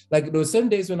was like, there were some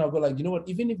days when I go like, you know what,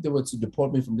 even if they were to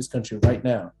deport me from this country right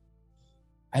now,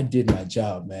 I did my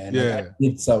job, man. Yeah. Like I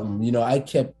did something, I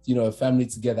kept, a family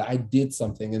together. I did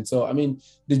something. And so, I mean,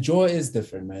 the joy is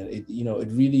different, man. It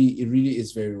really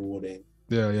is very rewarding.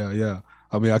 Yeah.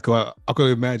 I mean, I could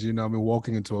imagine,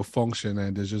 walking into a function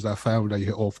and there's just that family that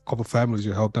you, or a couple families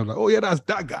you help them, like, oh yeah, that's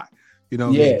that guy.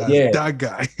 That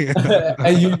guy.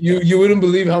 And you wouldn't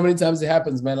believe how many times it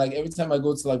happens, man. Like every time I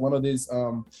go to like one of these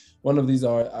are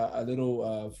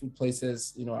little food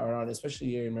places, around, especially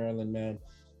here in Maryland, man.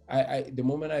 The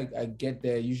moment I get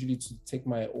there, usually to take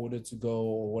my order to go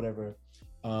or whatever,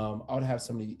 I would have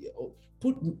somebody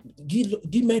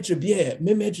give Metro beer,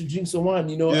 Metro drink some wine,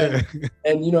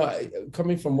 and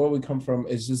coming from where we come from,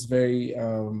 it's just very,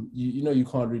 you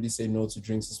can't really say no to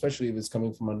drinks, especially if it's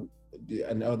coming from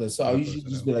an elder. So I usually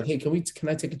just be like, hey, can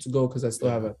I take it to go? Because I still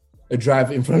have a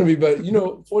drive in front of me. But,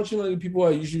 fortunately, people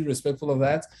are usually respectful of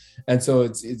that. And so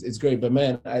it's great. But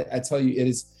man, I tell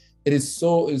you, it's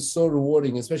so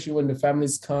rewarding, especially when the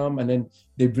families come and then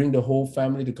they bring the whole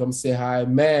family to come say hi.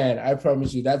 Man, I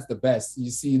promise you, that's the best.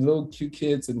 You see little cute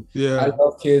kids, and I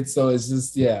love kids, so it's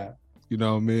just man,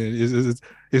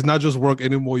 it's not just work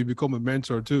anymore. You become a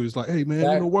mentor too. It's like, hey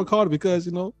man, work hard because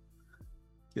exactly.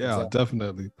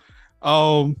 Definitely.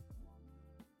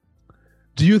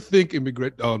 Do you think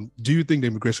the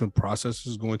immigration process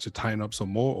is going to tighten up some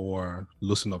more or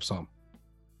loosen up some?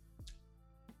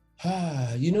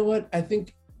 You know what? I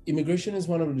think immigration is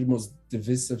one of the most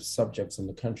divisive subjects in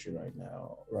the country right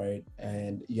now, right?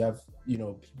 And you have,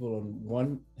 people on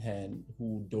one hand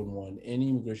who don't want any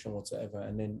immigration whatsoever,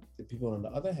 and then the people on the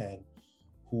other hand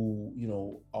who,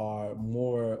 are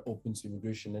more open to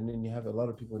immigration. And then you have a lot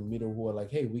of people in the middle who are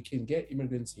like, hey, we can get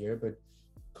immigrants here, but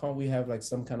can't we have like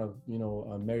some kind of,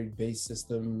 merit-based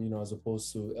system, as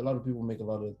opposed to a lot of people make a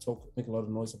lot of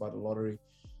noise about the lottery.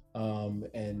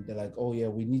 And they're like, oh yeah,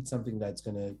 we need something that's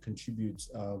going to contribute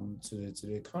to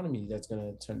the economy, that's going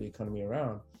to turn the economy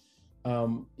around.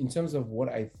 In terms of what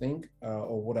I think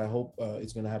or what I hope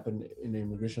is going to happen in the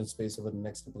immigration space over the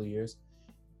next couple of years,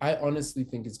 I honestly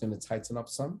think it's going to tighten up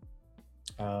some.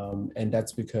 And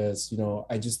that's because,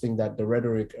 I just think that the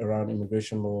rhetoric around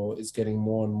immigration law is getting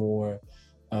more and more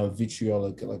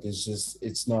vitriolic. Like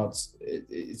it's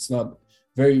not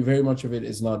very, very much of it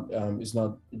is not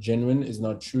genuine, is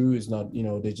not true, is not,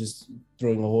 they're just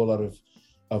throwing a whole lot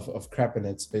of crap in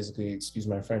it, basically, excuse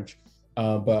my French.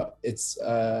 But it's,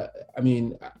 I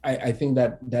think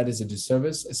that is a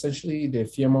disservice. Essentially, they're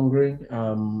fear mongering,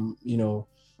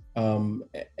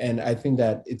 and I think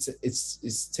that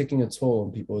it's taking a toll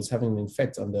on people. It's having an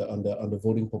effect on the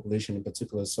voting population in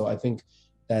particular. So I think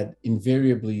that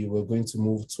invariably we're going to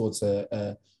move towards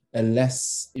a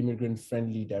less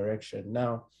immigrant-friendly direction.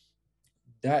 Now,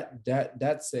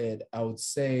 that said, I would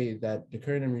say that the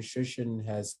current administration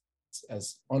has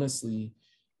honestly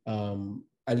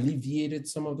alleviated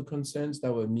some of the concerns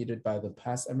that were meted by the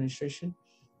past administration,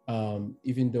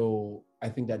 even though I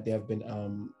think that they have been,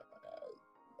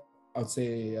 I would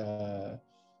say,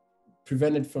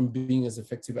 prevented from being as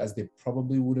effective as they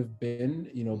probably would have been,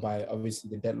 by obviously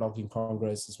the deadlock in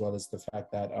Congress, as well as the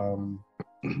fact that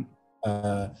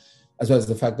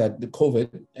the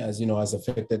COVID, has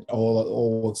affected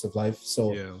all walks of life.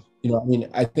 So, yeah.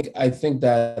 I think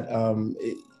that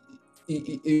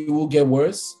it will get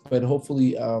worse, but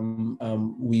hopefully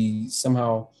we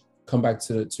somehow come back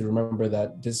to remember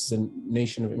that this is a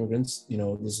nation of immigrants.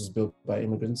 This is built by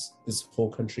immigrants. This whole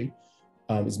country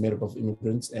is made up of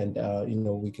immigrants, and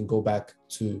we can go back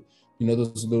to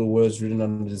those little words written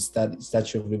on the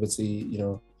Statue of Liberty.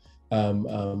 I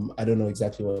don't know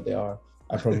exactly what they are.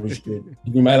 I probably should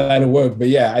give me my line of work, but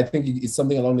yeah, I think it's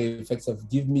something along the effects of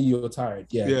 "Give me your tired."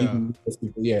 Yeah. Give me those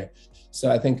people. Yeah. So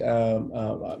I think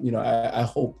I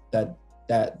hope that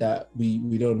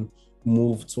we don't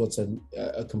move towards a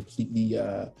completely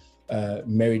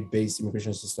merit-based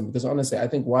immigration system, because honestly, I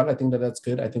think that's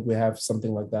good. I think we have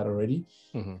something like that already.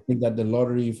 Mm-hmm. I think that the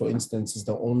lottery, for instance, is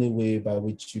the only way by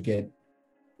which you get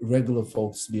regular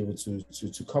folks to be able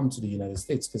to come to the United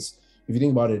States, because if you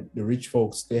think about it, the rich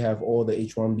folks, they have all the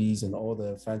H-1Bs and all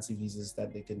the fancy visas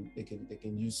that they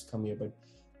can use to come here. But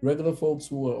regular folks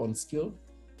who are unskilled,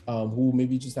 who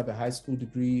maybe just have a high school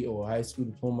degree or high school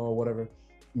diploma or whatever,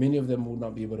 many of them would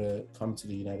not be able to come to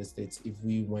the United States if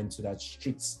we went to that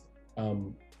strict, I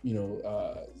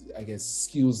guess,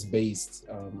 skills-based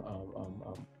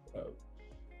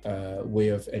way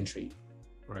of entry.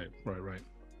 Right.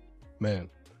 Man,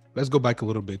 let's go back a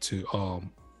little bit to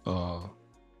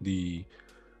the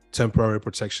temporary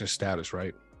protection status,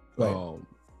 right?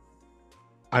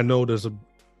 I know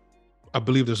I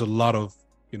believe there's a lot of,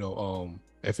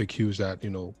 FAQs that,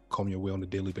 come your way on a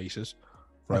daily basis,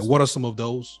 right? Absolutely. What are some of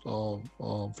those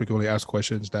frequently asked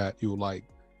questions that you would like,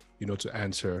 to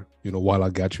answer, while I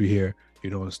got you here,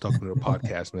 and stuck in the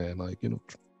podcast, man? Like,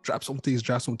 drop some things.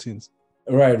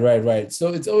 Right.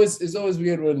 So it's always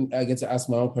weird when I get to ask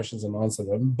my own questions and answer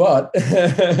them. But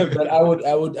but I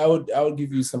would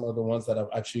give you some of the ones that I've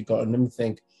actually gotten. Let me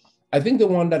think. I think the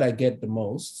one that I get the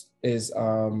most is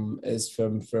from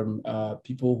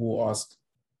people who ask,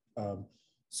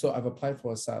 so I've applied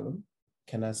for asylum.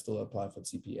 Can I still apply for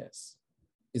TPS?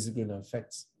 Is it going to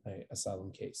affect my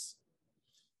asylum case?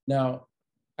 Now,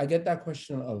 I get that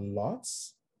question a lot.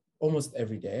 Almost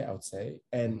every day, I would say.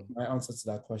 And my answer to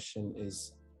that question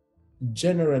is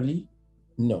generally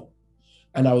no.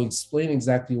 And I'll explain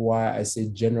exactly why I say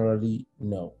generally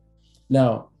no.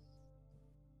 Now,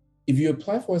 if you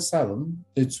apply for asylum,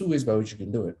 there are two ways by which you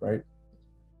can do it, right?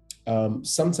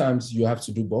 Sometimes you have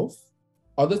to do both.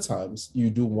 Other times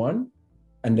you do one,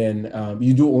 and then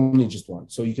you do only just one.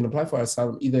 So you can apply for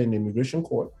asylum either in the immigration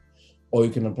court, or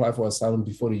you can apply for asylum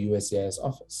before the USCIS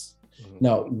office.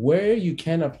 Now, where you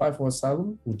can apply for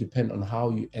asylum will depend on how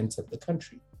you entered the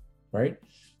country, right?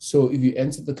 So if you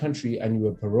entered the country and you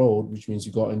were paroled, which means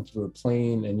you got in through a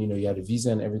plane and you had a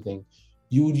visa and everything,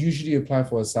 you would usually apply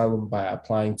for asylum by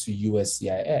applying to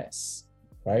USCIS,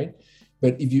 right?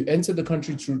 But if you enter the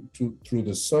country through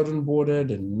the southern border,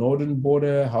 the northern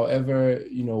border, however,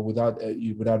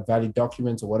 without valid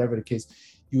documents or whatever the case,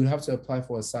 you would have to apply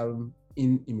for asylum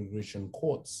in immigration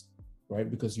courts, right?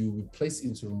 Because you will be placed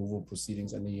into removal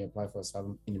proceedings and then you apply for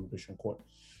asylum in immigration court.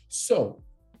 So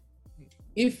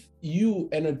if you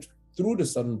entered through the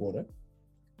southern border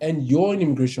and you're in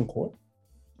immigration court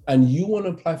and you want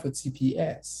to apply for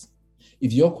TPS,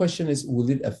 If your question is, will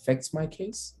it affect my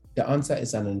case? The answer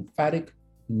is an emphatic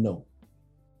no.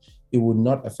 It would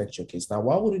not affect your case. Now,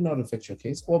 why would it not affect your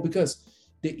case? Well, because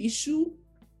the issue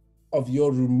of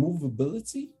your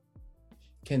removability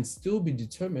can still be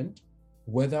determined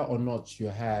whether or not you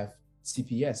have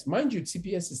TPS. Mind you,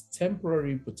 TPS is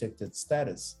temporary protected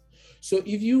status. So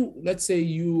if you, let's say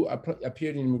you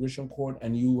appeared in immigration court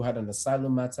and you had an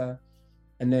asylum matter,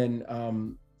 and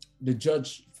then the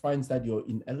judge finds that you're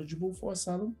ineligible for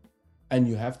asylum and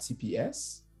you have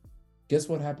TPS, guess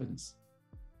what happens?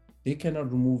 They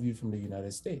cannot remove you from the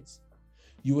United States.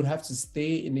 You would have to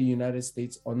stay in the United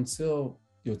States until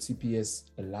your TPS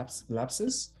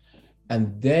lapses.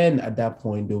 And then at that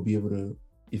point, they'll be able to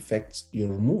effect your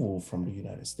removal from the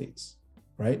United States,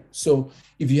 right? So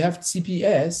if you have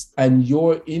TPS and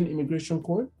you're in immigration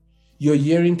court, your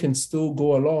hearing can still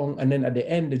go along. And then at the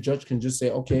end, the judge can just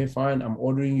say, okay, fine, I'm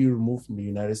ordering you removed from the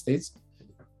United States.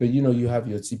 But, you have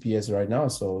your TPS right now.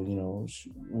 So,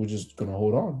 we're just going to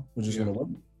hold on. We're just going to wait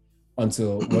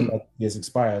until when that TPS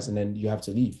expires, and then you have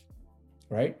to leave,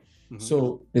 right? Mm-hmm.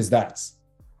 So there's that.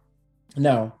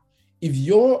 Now, if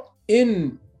you're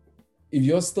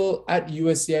still at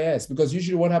USCIS, because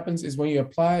usually what happens is when you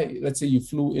apply, let's say you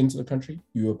flew into the country,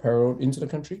 you were paroled into the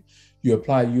country, you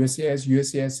apply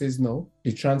USCIS says no,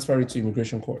 they transfer it to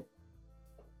immigration court,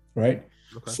 right?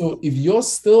 Okay. So if you're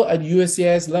still at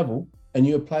USCIS level and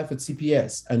you apply for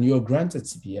TPS and you're granted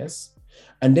TPS,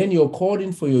 and then you're called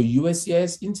in for your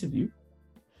USCIS interview,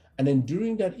 and then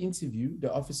during that interview,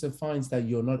 the officer finds that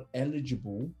you're not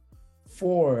eligible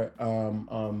for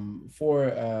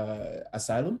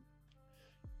asylum.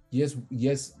 Yes,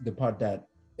 the part that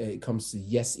it comes to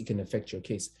yes, it can affect your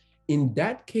case. In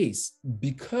that case,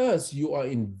 because you are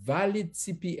in valid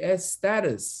TPS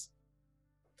status,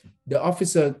 the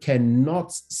officer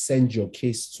cannot send your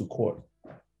case to court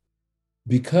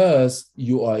because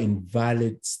you are in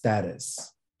valid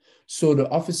status. So the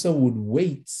officer would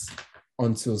wait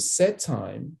until set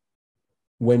time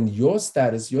when your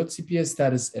TPS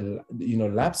status,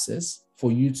 lapses,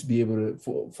 for you to be able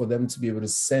to, for them to be able to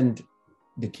send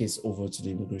the case over to the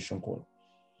immigration court.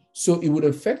 So it would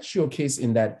affect your case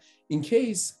in that, in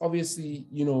case, obviously,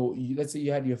 let's say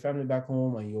you had your family back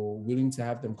home and you're willing to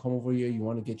have them come over here, you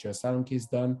want to get your asylum case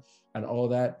done and all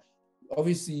that.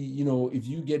 Obviously, if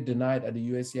you get denied at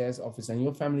the USCIS office and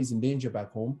your family is in danger back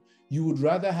home, you would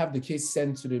rather have the case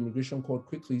sent to the immigration court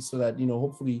quickly so that,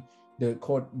 hopefully the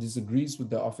court disagrees with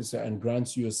the officer and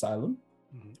grants you asylum,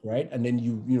 right? And then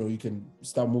you can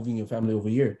start moving your family over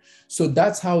here. So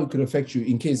that's how it could affect you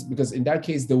because in that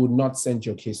case, they would not send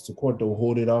your case to court. They will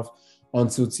hold it off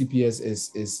until TPS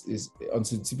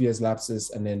until TPS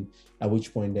lapses, and then at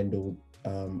which point then they would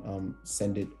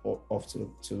send it off to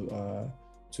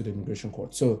the immigration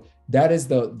court. So that is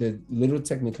the little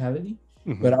technicality.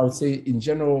 Mm-hmm. But I would say in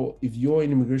general, if you're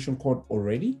in immigration court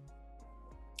already,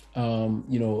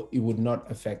 it would not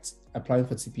affect, applying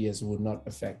for TPS would not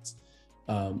affect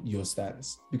your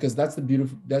status, because that's I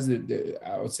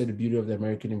would say the beauty of the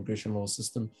American immigration law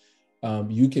system.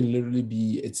 You can literally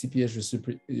be a TPS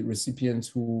recipient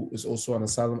who is also an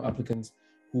asylum applicant,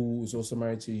 who is also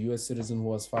married to a US citizen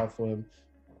who has filed for him,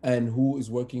 and who is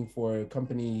working for a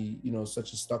company,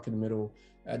 such as Stuck in the Middle,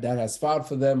 that has filed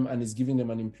for them and is giving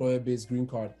them an employer-based green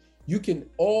card.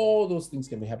 All those things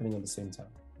can be happening at the same time.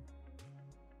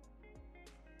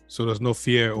 So there's no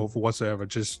fear of whatsoever,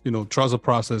 just, trust the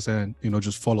process and,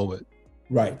 just follow it.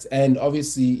 Right. And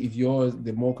obviously, if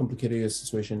the more complicated your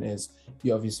situation is,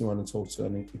 you obviously want to talk to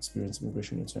an experienced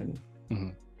immigration attorney. Mm-hmm.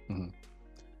 Mm-hmm.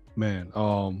 Man,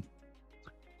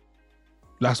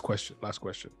 last question. last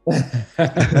question. But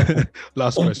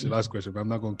I'm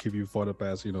not going to keep you further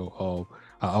past, an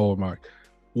hour mark.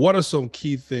 What are some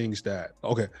key things there's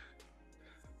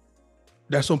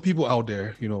some people out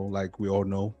there, like we all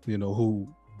know,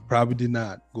 who probably did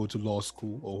not go to law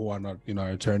school, or who are not, an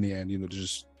attorney, and,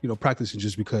 just, practicing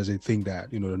just because they think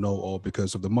that, they know, or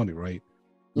because of the money, right?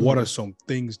 Mm-hmm. What are some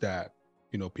things that,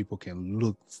 people can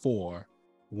look for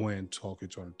when talking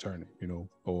to an attorney,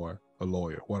 or a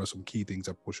lawyer? What are some key things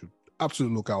that people should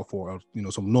absolutely look out for?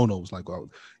 Some no-nos, like,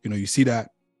 you see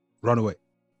that, run away.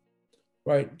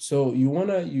 Right. So you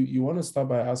wanna start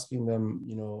by asking them,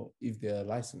 if they're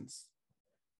licensed.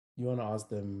 You want to ask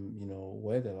them,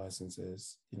 where their license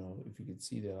is, if you could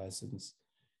see their license.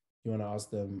 You want to ask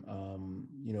them,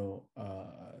 you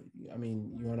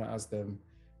want to ask them,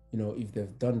 if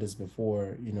they've done this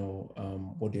before,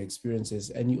 what their experience is.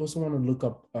 And you also want to look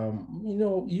up,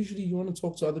 usually you want to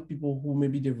talk to other people who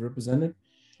maybe they've represented.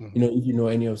 Mm-hmm. If you know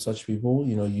any of such people,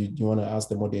 you want to ask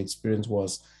them what their experience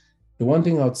was. The one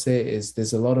thing I would say is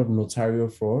there's a lot of notarial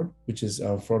fraud, which is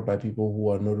fraud by people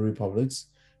who are notary publics,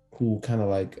 who kind of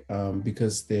like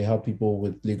because they help people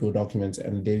with legal documents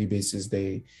on a daily basis,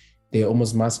 they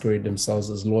almost masquerade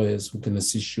themselves as lawyers who can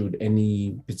assist you with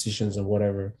any petitions or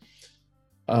whatever.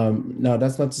 Now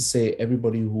that's not to say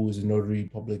everybody who is a notary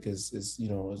public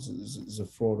is a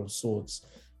fraud of sorts.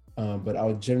 But I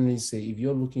would generally say if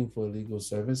you're looking for a legal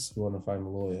service, you want to find a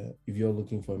lawyer. If you're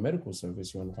looking for a medical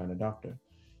service, you want to find a doctor.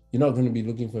 You're not going to be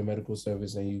looking for a medical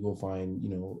service and you go find,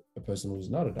 a person who's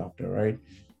not a doctor, right?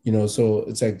 So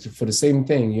it's like for the same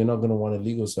thing, you're not going to want a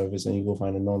legal service and you go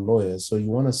find a non-lawyer. So you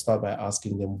want to start by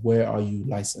asking them, where are you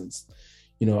licensed?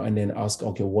 And then ask,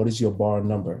 okay, what is your bar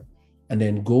number? And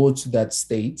then go to that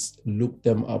state, look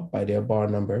them up by their bar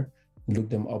number, look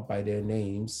them up by their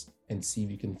names, and see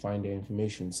if you can find their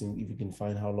information, see if you can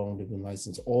find how long they've been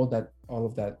licensed. All of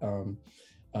that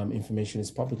information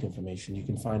is public information. You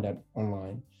can find that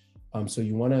online. So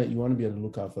you want to be on the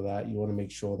lookout for that. You want to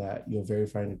make sure that you're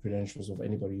verifying the credentials of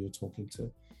anybody you're talking to,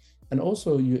 and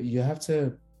also you have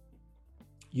to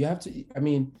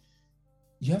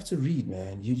read,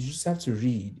 man. You just have to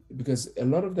read, because a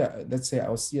lot of that, let's say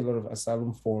I'll see a lot of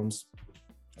asylum forms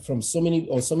from so many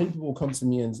people will come to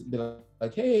me and be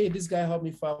like, hey, this guy helped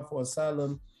me file for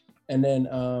asylum, and then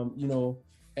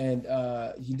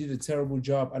he did a terrible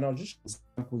job. And I'll just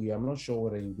example you. I'm not sure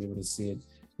whether you'll be able to see it,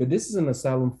 but this is an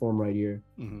asylum form right here.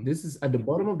 Mm-hmm. This is at the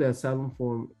bottom of the asylum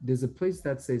form. There's a place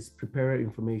that says preparer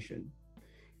information.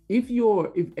 If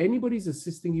anybody's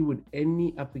assisting you with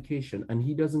any application and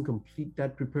he doesn't complete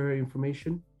that preparer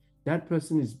information, that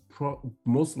person is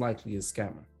most likely a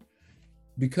scammer.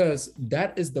 Because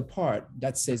that is the part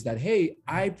that says that, hey,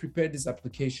 I prepared this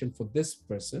application for this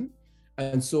person,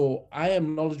 and so I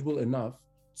am knowledgeable enough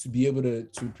to be able to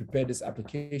prepare this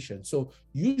application. So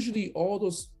usually all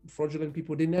those fraudulent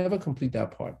people, they never complete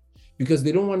that part, because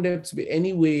they don't want there to be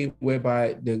any way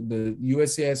whereby the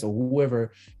USCIS or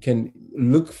whoever can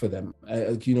look for them,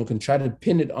 can try to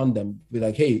pin it on them, be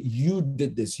like, hey, you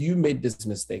did this, you made this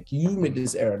mistake, you made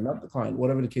this error, not the client,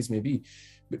 whatever the case may be.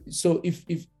 So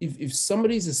if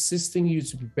somebody is assisting you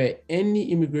to prepare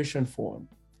any immigration form,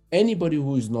 anybody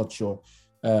who is not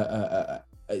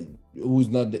who's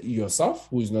not yourself,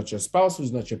 who is not your spouse,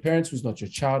 who's not your parents, who's not your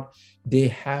child, they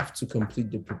have to complete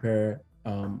the preparer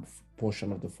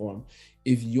portion of the form.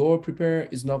 If your preparer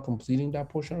is not completing that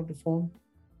portion of the form,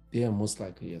 they are most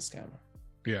likely a scammer.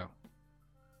 Yeah.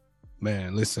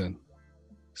 Man, listen.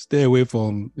 Stay away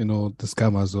from, the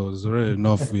scammers. There's already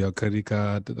enough for your credit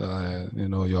card,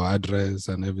 your address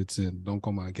and everything. Don't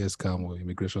come and get scammed with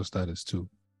immigration status too.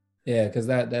 Yeah, because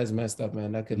that's messed up,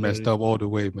 man. That could messed up all the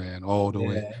way, man. All the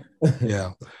way.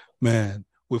 Yeah. Man,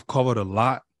 we've covered a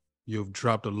lot. You've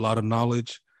dropped a lot of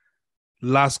knowledge.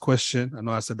 Last question. I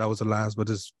know I said that was the last,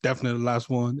 but it's definitely the last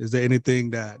one. Is there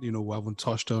anything that, we haven't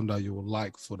touched on that you would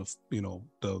like for the,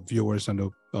 the viewers and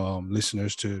the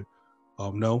listeners to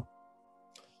know?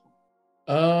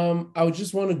 I would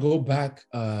just want to go back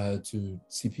to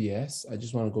CPS. I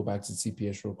just want to go back to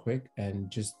CPS real quick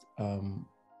and just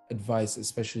advice,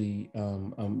 especially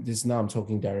this now I'm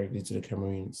talking directly to the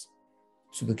Cameroonians.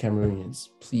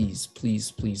 Please, please,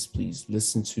 please, please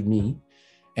listen to me,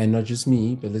 and not just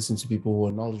me, but listen to people who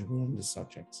are knowledgeable on this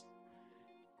subject.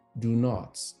 Do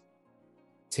not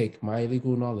take my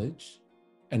legal knowledge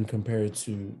and compare it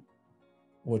to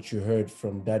what you heard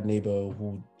from that neighbor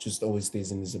who just always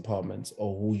stays in his apartment,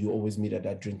 or who you always meet at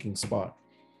that drinking spot.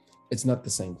 It's not the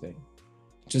same thing.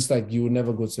 Just like you would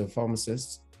never go to a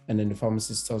pharmacist and then the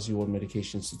pharmacist tells you what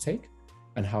medications to take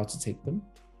and how to take them,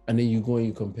 and then you go and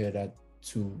you compare that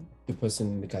to the person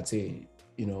in the cate,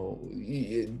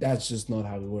 that's just not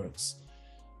how it works.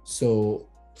 So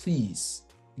please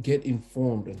get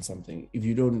informed on something. If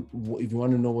you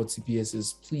want to know what CPS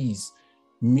is, please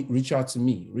reach out to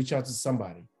me, reach out to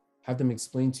somebody, have them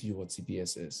explain to you what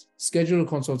CPS is. Schedule a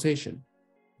consultation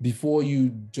before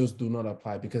you just do not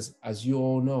apply, because as you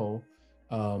all know,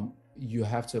 you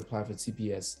have to apply for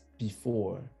CPS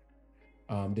before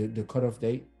the cutoff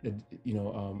date.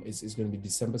 Is going to be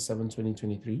December 7,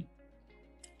 2023.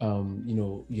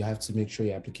 You have to make sure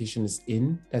your application is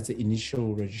in. That's the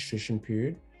initial registration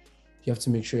period. You have to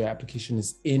make sure your application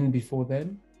is in before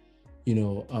then. You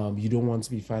don't want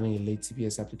to be filing a late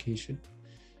CPS application.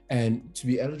 And to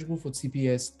be eligible for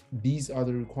CPS, these are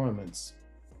the requirements.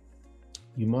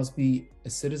 You must be a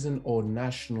citizen or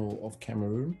national of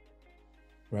Cameroon,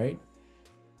 right?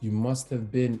 You must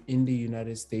have been in the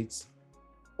United States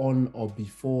on or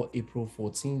before April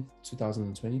 14th,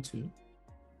 2022.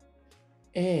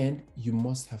 And you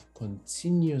must have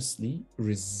continuously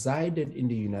resided in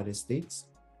the United States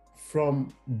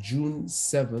from June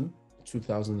 7th,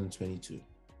 2022.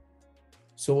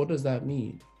 So what does that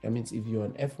mean? That means if you're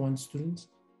an F1 student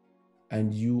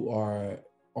and you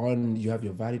have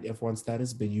your valid F1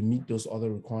 status, but you meet those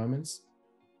other requirements,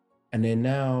 and then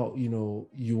now,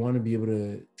 you want to be able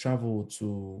to travel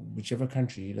to whichever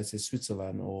country, let's say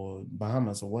Switzerland or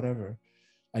Bahamas or whatever,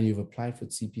 and you've applied for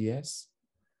TPS,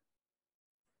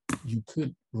 you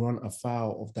could run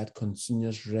afoul of that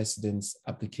continuous residence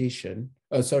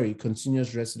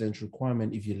continuous residence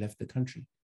requirement if you left the country.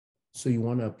 So you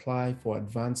want to apply for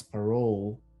advanced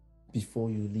parole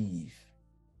before you leave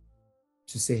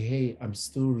to say, hey, I'm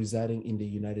still residing in the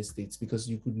United States, because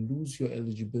you could lose your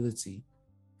eligibility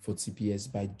for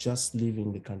TPS by just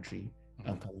leaving the country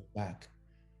and coming back.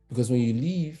 Because when you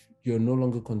leave, you're no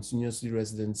longer continuously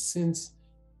resident since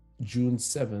June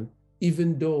 7th,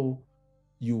 even though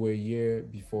you were a year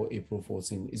before April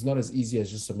 14. It's not as easy as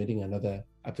just submitting another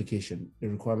application. The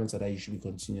requirements are that you should be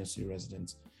continuously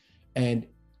resident. And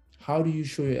how do you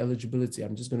show your eligibility?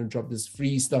 I'm just going to drop this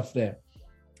free stuff there.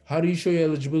 How do you show your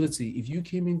eligibility? If you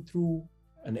came in through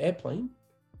an airplane,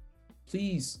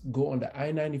 please go on the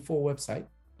I-94 website,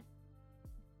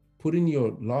 put in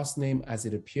your last name as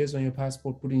it appears on your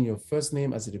passport, put in your first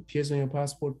name as it appears on your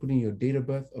passport, put in your date of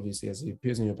birth, obviously as it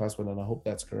appears on your passport, and I hope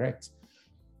that's correct.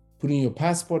 Put in your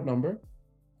passport number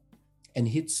and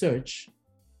hit search.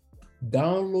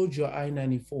 Download your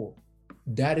I-94.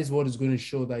 That is what is going to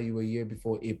show that you were a year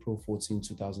before April 14,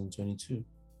 2022.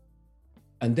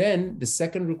 And then the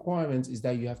second requirement is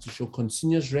that you have to show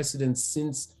continuous residence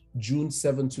since June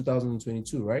 7,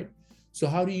 2022, right? So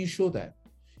how do you show that?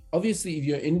 Obviously, if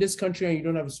you're in this country and you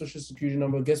don't have a social security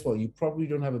number, guess what? You probably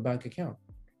don't have a bank account.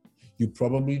 You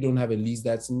probably don't have a lease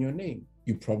that's in your name.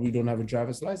 You probably don't have a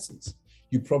driver's license.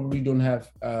 You probably don't have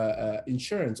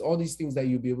insurance, all these things that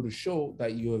you'll be able to show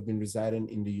that you have been residing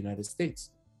in the United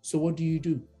States. So what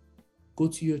do? Go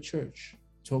to your church,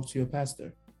 talk to your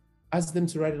pastor, ask them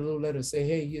to write a little letter, say,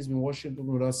 hey, he has been worshiping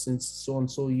with us since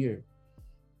so-and-so year.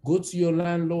 Go to your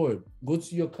landlord, go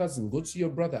to your cousin, go to your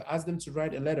brother, ask them to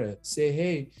write a letter, say,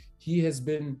 hey, he has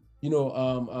been, he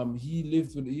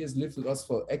has lived with us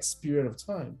for X period of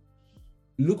time.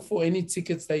 Look for any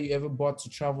tickets that you ever bought to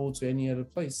travel to any other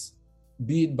place,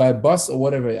 be it by bus or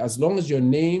whatever. As long as your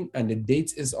name and the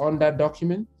date is on that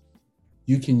document,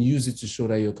 you can use it to show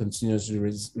that you're continuously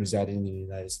residing in the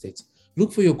United States.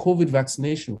 Look for your COVID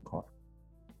vaccination card.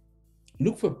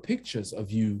 Look for pictures of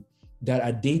you that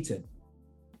are dated,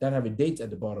 that have a date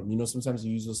at the bottom. Sometimes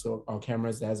you use also our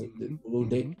cameras that has a little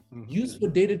date. Use for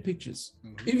dated pictures.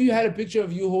 If you had a picture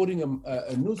of you holding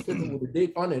a newspaper with a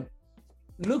date on it,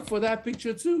 look for that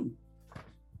picture too.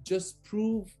 Just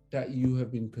prove that you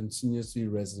have been continuously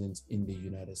resident in the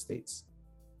United States,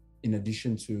 in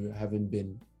addition to having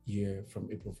been here from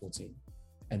April 14.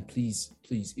 And please,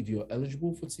 if you're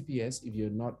eligible for TPS, if you're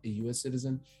not a US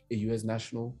citizen, a US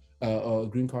national, or a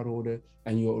green card holder,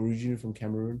 and you're originally from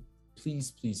Cameroon,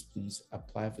 please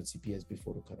apply for TPS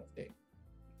before the cutoff date.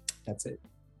 That's it.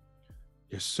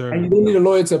 Yes, sir. And you don't need a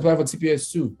lawyer to apply for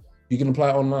TPS too. You can apply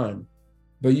online.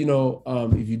 But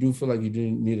if you do feel like you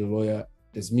do need a lawyer,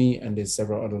 there's me and there's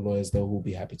several other lawyers that will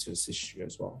be happy to assist you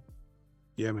as well.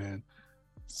 Yeah, man.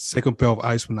 Second pair of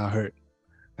eyes will not hurt.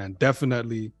 And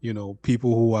definitely,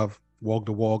 people who have walked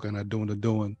the walk and are doing the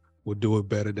doing will do it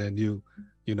better than you.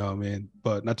 You know what I mean?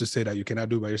 But not to say that you cannot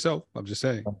do it by yourself. I'm just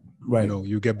saying, right.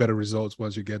 You get better results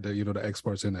once you get the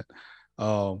experts in it.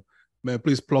 Man,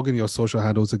 please plug in your social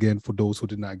handles again for those who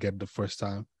did not get the first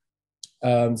time.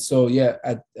 On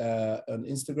Instagram,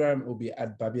 it will be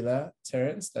at Babila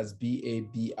Terrence. That's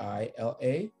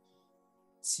BABILA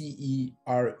TERENCE.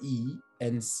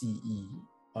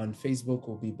 On Facebook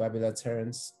will be Babila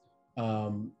Terrence.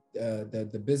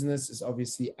 The business is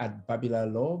obviously at Babila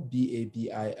Law,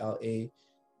 BABILALAW,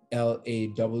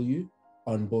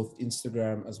 on both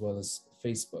Instagram as well as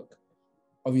Facebook.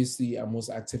 Obviously, I'm most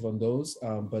active on those,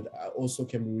 but I also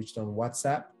can be reached on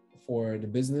WhatsApp. For the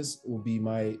business, it will be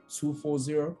my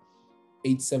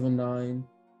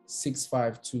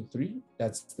 240-879-6523.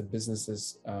 That's the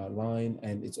business's line,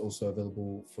 and it's also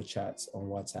available for chats on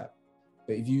WhatsApp.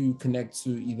 But if you connect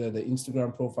to either the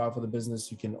Instagram profile for the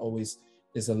business,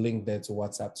 there's a link there to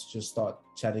WhatsApp to just start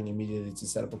chatting immediately to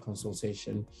set up a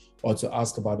consultation or to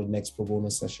ask about the next pro bono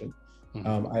session.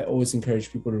 I always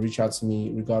encourage people to reach out to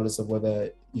me regardless of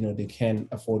whether they can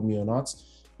afford me or not.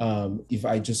 If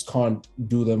I just can't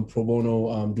do them pro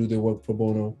bono, do their work pro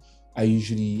bono,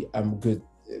 I'm good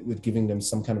with giving them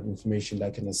some kind of information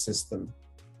that can assist them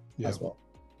as well.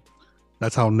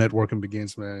 That's how networking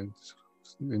begins, man.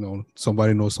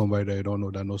 Somebody knows somebody that you don't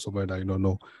know, that knows somebody that you don't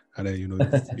know. and then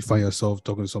you find yourself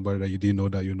talking to somebody that you didn't know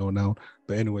that you know now.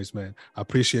 But anyways, man, I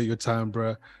appreciate your time,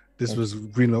 bro. This was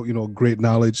really great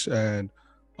knowledge, and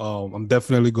I'm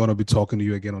definitely gonna be talking to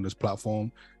you again on this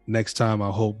platform next time. I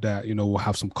hope that we'll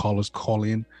have some callers call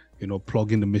in,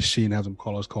 plug in the machine, have some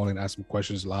callers call in, ask some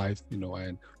questions live,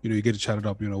 and you get to chat it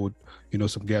up, with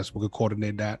some guests. We could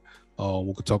coordinate that.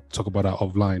 We could talk about that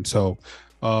offline. So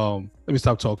let me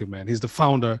stop talking, man. He's the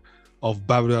founder of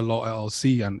Babylon Law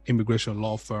LLC, an immigration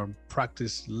law firm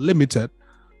practice limited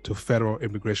to federal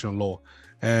immigration law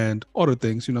and other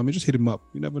things. Just hit him up.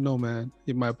 You never know, man.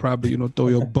 He might probably throw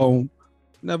your bone.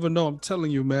 Never know. I'm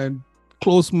telling you, man.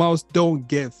 Closed mouths don't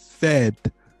get fed.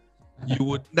 You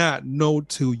would not know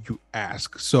till you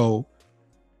ask. So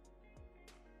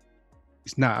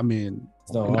it's not. I mean,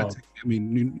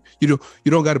 you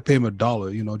don't got to pay him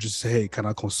 $1. Just say, hey, can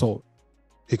I consult?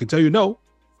 He can tell you no.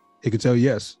 He can tell you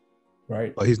yes.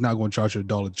 Right. But he's not going to charge you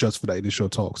 $1 just for that initial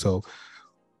talk. So,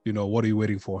 what are you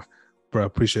waiting for, bro? I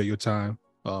appreciate your time.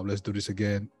 Let's do this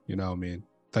again.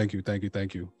 Thank you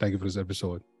for this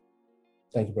episode.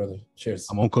 Thank you, brother. Cheers.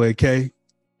 I'm Uncle AK.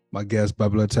 My guest,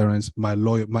 Babylon Terrence, my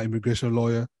lawyer, my immigration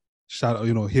lawyer. Shout out,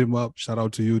 hit him up. Shout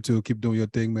out to you too. Keep doing your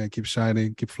thing, man. Keep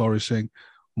shining, keep flourishing.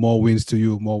 More wins to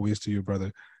you,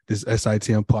 brother. This is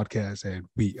SITM podcast, and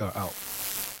we are out.